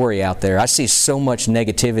story out there. I see so much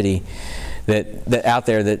negativity that out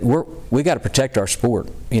there that we got to protect our sport.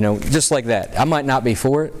 Just like that. I might not be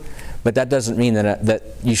for it, but that doesn't mean that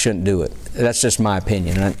you shouldn't do it. That's just my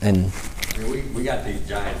opinion. We got these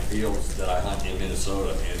giant fields that I hunt in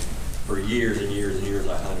Minnesota, and for years and years and years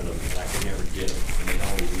I hunted them, and I could never get them. And they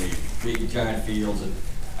always leave big giant fields, and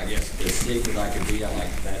I guess as safe as I could be, I'm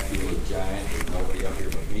like, that field is giant. There's nobody up here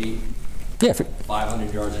but me. Yeah.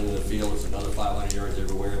 500 yards into the field, it's another 500 yards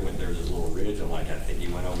everywhere. And when there's this little ridge, I'm like, I think he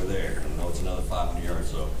went over there. I know it's another 500 yards.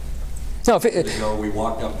 So we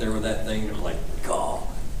walked up there with that thing, and it was like, go.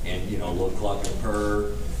 And, a little cluck and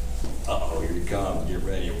purr. Uh-oh, here he comes. Get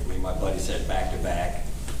ready. Me and my buddy said back to back,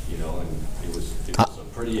 and it was a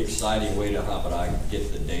pretty exciting way to hunt, but I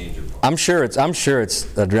get the danger part. I'm sure it's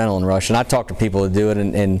adrenaline rush, and I talk to people that do it,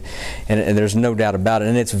 and there's no doubt about it,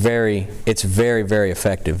 and it's very, very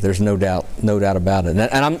effective. There's no doubt about it,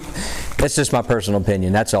 and that's just my personal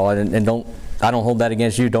opinion. That's all, and I don't hold that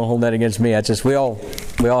against you. Don't hold that against me. That's just we all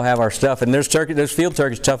have our stuff, and there's field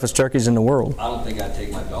turkeys, toughest turkeys in the world. I don't think I'd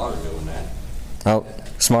take my daughter doing that. Oh,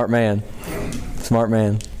 smart man.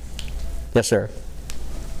 Yes, sir.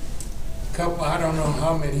 I don't know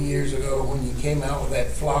how many years ago, when you came out with that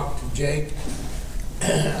flock to Jake,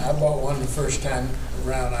 I bought one the first time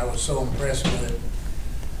around. I was so impressed with it.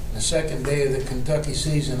 The second day of the Kentucky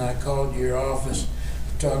season, I called your office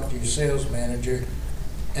to talk to your sales manager,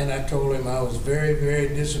 and I told him I was very, very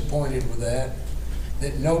disappointed with that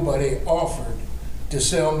nobody offered to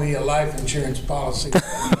sell me a life insurance policy. They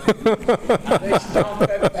stomped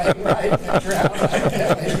that thing right in the ground. I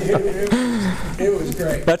tell you, it was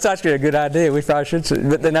great. That's actually a good idea. We probably should.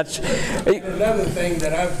 But then that's Another thing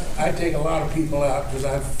that I take a lot of people out because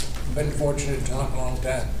I've been fortunate to hunt a long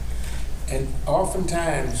time. And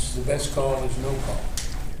oftentimes, the best call is no call.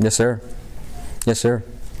 Yes, sir. Yes, sir.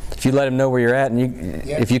 If you let him know where you're at, and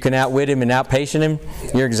if you can outwit him and outpatient him,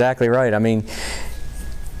 you're exactly right. I mean,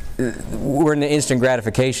 we're in the instant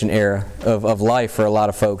gratification era of life for a lot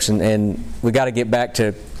of folks, and we got to get back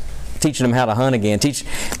to teaching them how to hunt again. When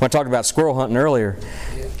I talked about squirrel hunting earlier,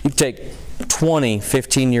 you take 20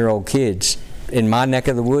 15-year-old kids in my neck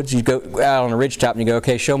of the woods, you go out on a ridgetop and you go,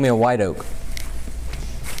 okay, show me a white oak.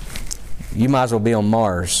 You might as well be on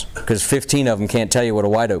Mars, because 15 of them can't tell you what a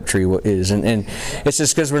white oak tree is, and it's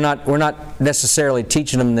just because we're not necessarily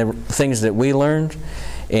teaching them the things that we learned,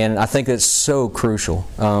 and I think it's so crucial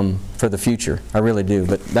for the future. I really do.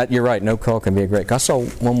 But you're right. No call can be a great. I saw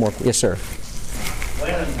one more. Yes, sir.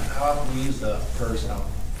 When and how often do you use the purr sound?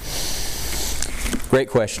 Great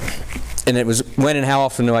question. And it was when and how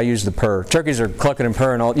often do I use the purr? Turkeys are clucking and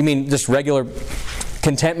purring all. You mean just regular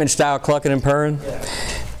contentment style clucking and purring? Yeah.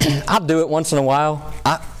 I'll do it once in a while.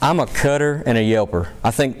 I'm a cutter and a yelper. I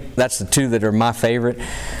think that's the two that are my favorite.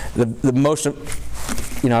 The most,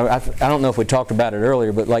 you know, I don't know if we talked about it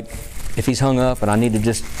earlier, but like if he's hung up and I need to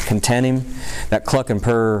just content him, that cluck and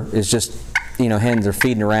purr is just, you know, hens are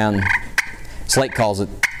feeding around. Slate calls it,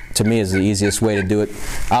 to me, is the easiest way to do it.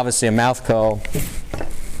 Obviously, a mouth call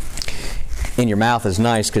in your mouth is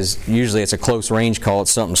nice because usually it's a close range call. It's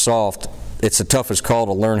something soft. It's the toughest call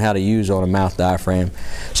to learn how to use on a mouth diaphragm.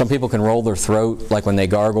 Some people can roll their throat, like when they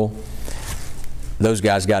gargle. Those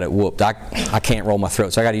guys got it whooped. I can't roll my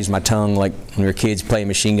throat, so I got to use my tongue like when your kids play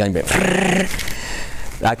machine gun.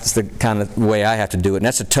 That's the kind of way I have to do it, and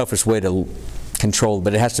that's the toughest way to control it,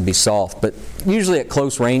 but it has to be soft. But usually at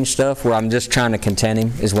close range stuff where I'm just trying to content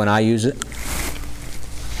him is when I use it.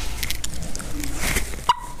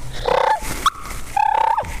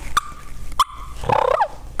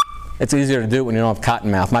 It's easier to do it when you don't have cotton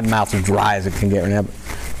mouth. My mouth's as dry as it can get right now.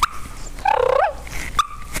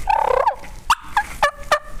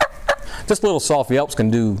 Just little soft yelps can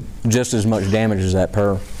do just as much damage as that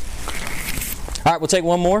purr. All right, we'll take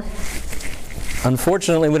one more.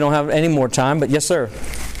 Unfortunately, we don't have any more time, but yes, sir.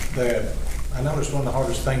 I noticed one of the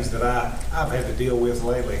hardest things that I've had to deal with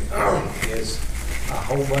lately is a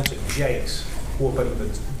whole bunch of jakes whooping the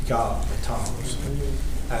toms.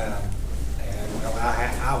 Well,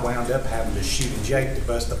 I wound up having to shoot a jake to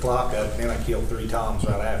bust the flock up, and then I killed 3 toms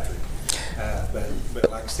right after it. But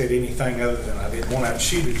like I said, anything other than I didn't want to have to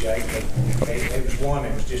shoot a jake, but it was one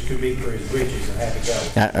that was just too big for his britches and had to go.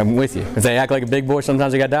 I'm with you. If they act like a big boy,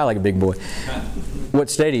 sometimes they got to die like a big boy. What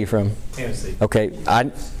state are you from? Tennessee. Okay.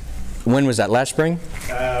 When was that? Last spring?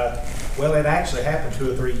 Well, it actually happened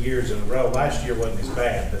 2 or 3 years in a row. Last year wasn't as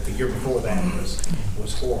bad, but the year before that was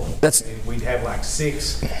horrible. We'd have like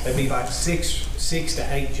 6. There'd be like 6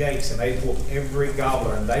 to 8 jakes, and they'd whoop every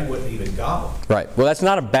gobbler, and they wouldn't even gobble. Right. Well, that's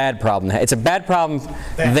not a bad problem. It's a bad problem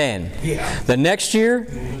then. Yeah. The next year,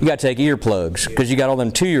 you got to take earplugs because you got all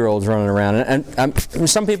them 2-year-olds running around. And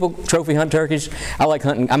some people trophy hunt turkeys. I like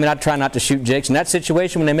hunting. I mean, I try not to shoot jakes. In that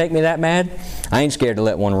situation, when they make me that mad, I ain't scared to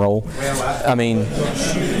let one roll. Well, I mean,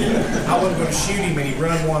 I wasn't going to shoot him, and he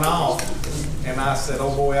run one off. And I said,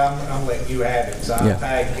 oh boy, I'm letting you have it. So I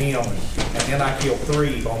tagged him, and then I killed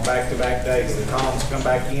 3 on back-to-back days. The toms come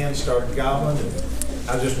back in, started gobbling, and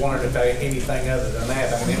I just wondered if they had anything other than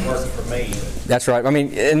that. I mean, it worked for me. That's right. I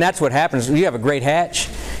mean, and that's what happens. You have a great hatch,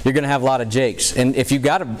 you're going to have a lot of jakes. And if you've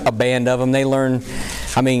got a band of them, they learn.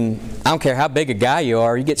 I mean, I don't care how big a guy you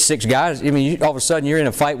are. You get 6 guys. I mean, all of a sudden you're in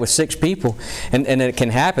a fight with 6 people, and it can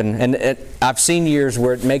happen. And I've seen years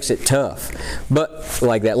where it makes it tough. But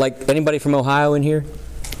like that, like anybody from Ohio in here,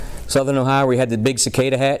 Southern Ohio, we had the big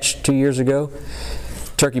cicada hatch 2 years ago.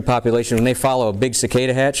 Turkey population, when they follow a big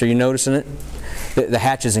cicada hatch, are you noticing it? The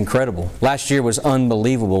hatch is incredible. Last year was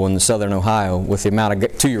unbelievable in the Southern Ohio with the amount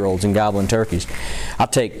of 2-year-olds and gobbling turkeys. I'll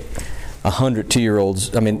take 100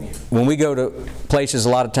 2-year-olds. I mean, when we go to places, a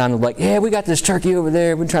lot of times, we're like, yeah, we got this turkey over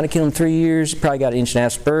there. We've been trying to kill him 3 years. Probably got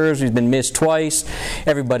 1.5 spurs. He's been missed twice.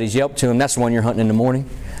 Everybody's yelped to him. That's the one you're hunting in the morning.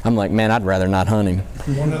 I'm like, man, I'd rather not hunt him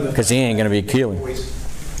because he ain't going to be killing.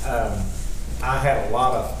 I had a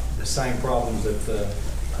lot of the same problems that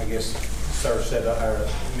I guess Sir said, or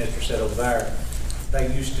Mr. said over there.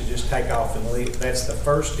 They used to just take off and leave. That's the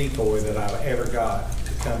first decoy that I've ever got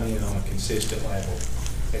to come in on a consistent level.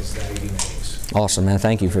 It's the 80 eggs. Awesome, man.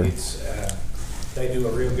 Thank you for. They do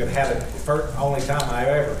a real good habit. First, only time I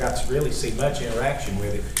ever got to really see much interaction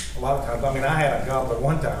with it. A lot of times, I mean, I had a gobbler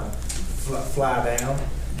one time fly down,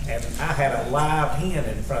 and I had a live hen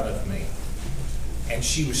in front of me, and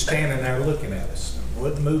she was standing there looking at us.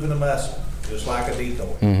 wouldn't move in a muscle, just like a decoy.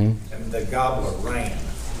 Mm-hmm. And the gobbler ran.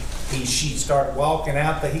 She started walking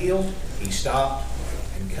out the hill, he stopped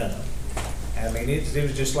and come. I mean, it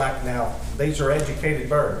was just like, now, these are educated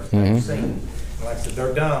birds. Mm-hmm. I've seen. Like I said,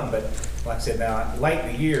 they're dumb, but like I said, now, late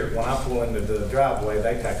in the year, when I pull into the driveway,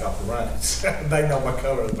 they take off the runnings. They know my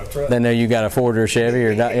color of my truck. They know you got a Ford or a Chevy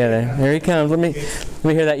or yeah. Here he comes. Let me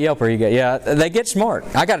hear that yelper you got. Yeah, they get smart.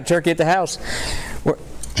 I got a turkey at the house.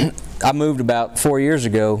 I moved about 4 years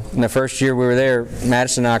ago, and the first year we were there,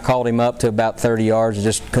 Madison and I called him up to about 30 yards and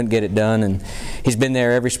just couldn't get it done, and he's been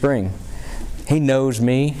there every spring. He knows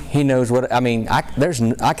me. He knows what I mean.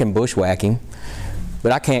 I can bushwhack him,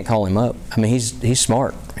 but I can't call him up. I mean, he's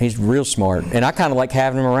smart. He's real smart, and I kind of like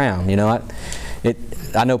having him around. You know,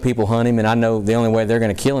 I know people hunt him, and I know the only way they're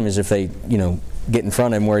going to kill him is if they, get in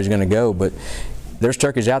front of him where he's going to go. But there's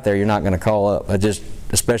turkeys out there you're not going to call up.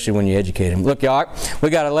 Especially when you educate them. Look, y'all, we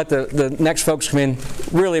got to let the next folks come in.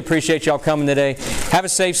 Really appreciate y'all coming today. Have a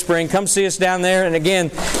safe spring. Come see us down there, and again,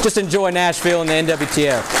 just enjoy Nashville and the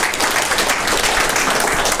NWTF.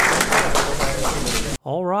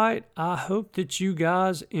 All right, I hope that you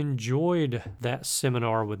guys enjoyed that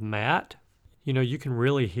seminar with Matt. You can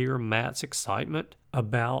really hear Matt's excitement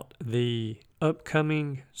about the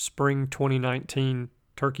upcoming spring 2019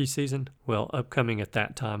 turkey season. Well, upcoming at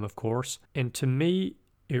that time, of course. And to me,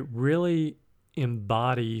 it really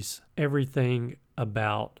embodies everything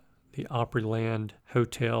about the Opryland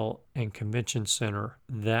Hotel and Convention Center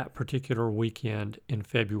that particular weekend in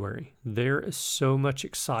February. There is so much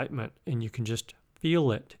excitement, and you can just feel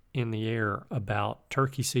it in the air about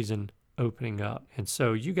turkey season opening up. And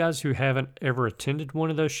so you guys who haven't ever attended one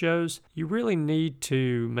of those shows, you really need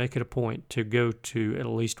to make it a point to go to at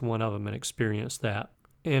least one of them and experience that.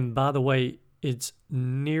 And by the way, it's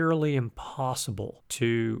nearly impossible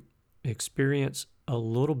to experience a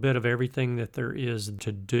little bit of everything that there is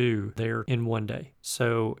to do there in one day.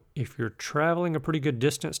 So if you're traveling a pretty good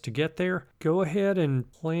distance to get there, go ahead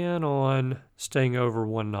and plan on staying over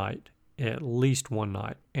one night, at least one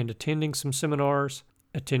night, and attending some seminars,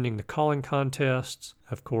 attending the calling contests,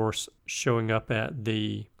 of course, showing up at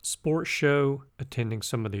the sports show, attending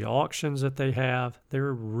some of the auctions that they have.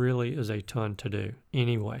 There really is a ton to do.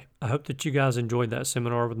 Anyway, I hope that you guys enjoyed that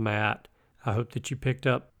seminar with Matt. I hope that you picked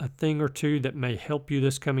up a thing or two that may help you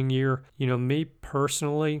this coming year. Me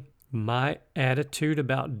personally, my attitude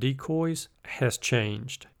about decoys has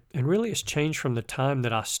changed. And really it's changed from the time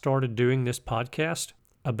that I started doing this podcast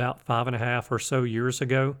about 5.5 or so years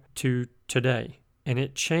ago to today. And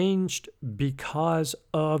it changed because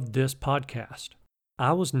of this podcast.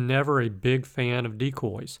 I was never a big fan of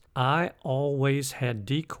decoys. I always had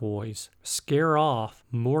decoys scare off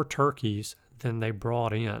more turkeys than they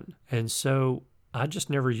brought in. And so I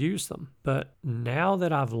just never used them. But now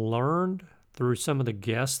that I've learned through some of the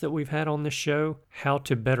guests that we've had on this show how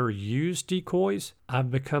to better use decoys,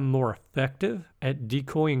 I've become more effective at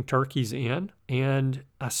decoying turkeys in. And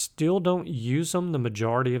I still don't use them the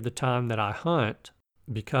majority of the time that I hunt,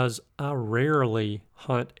 because I rarely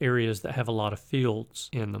hunt areas that have a lot of fields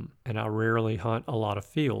in them, and I rarely hunt a lot of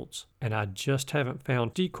fields. And I just haven't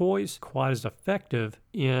found decoys quite as effective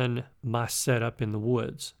in my setup in the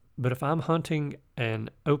woods. But if I'm hunting an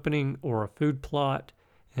opening or a food plot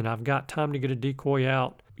and I've got time to get a decoy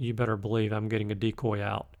out, you better believe I'm getting a decoy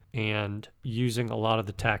out and using a lot of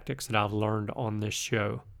the tactics that I've learned on this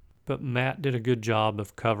show. But Matt did a good job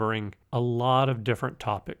of covering a lot of different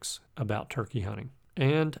topics about turkey hunting.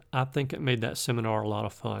 And I think it made that seminar a lot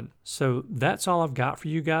of fun. So that's all I've got for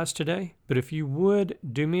you guys today. But if you would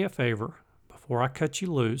do me a favor, before I cut you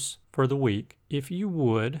loose for the week, if you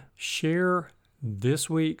would share this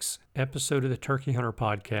week's episode of the Turkey Hunter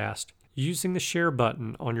Podcast using the share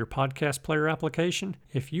button on your podcast player application.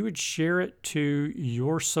 If you would share it to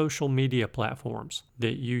your social media platforms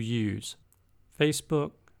that you use,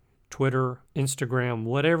 Facebook, Twitter, Instagram,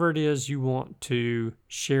 whatever it is you want to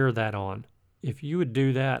share that on. If you would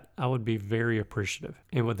do that, I would be very appreciative.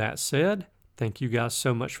 And with that said, thank you guys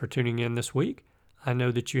so much for tuning in this week. I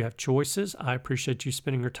know that you have choices. I appreciate you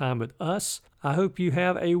spending your time with us. I hope you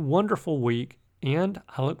have a wonderful week, and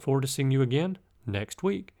I look forward to seeing you again next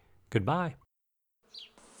week. Goodbye.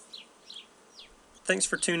 Thanks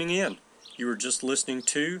for tuning in. You were just listening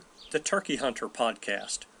to the Turkey Hunter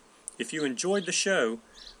Podcast. If you enjoyed the show,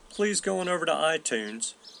 please go on over to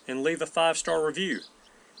iTunes and leave a 5-star review.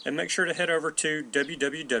 And make sure to head over to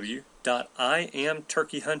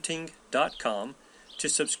www.iamturkeyhunting.com to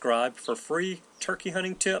subscribe for free turkey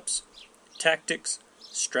hunting tips, tactics,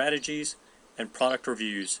 strategies, and product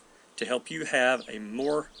reviews to help you have a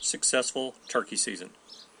more successful turkey season.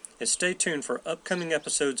 And stay tuned for upcoming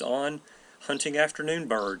episodes on hunting afternoon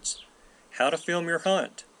birds, how to film your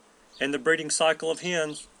hunt, and the breeding cycle of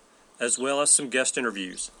hens, as well as some guest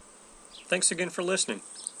interviews. Thanks again for listening.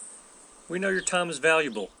 We know your time is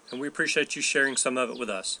valuable, and we appreciate you sharing some of it with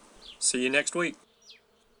us. See you next week.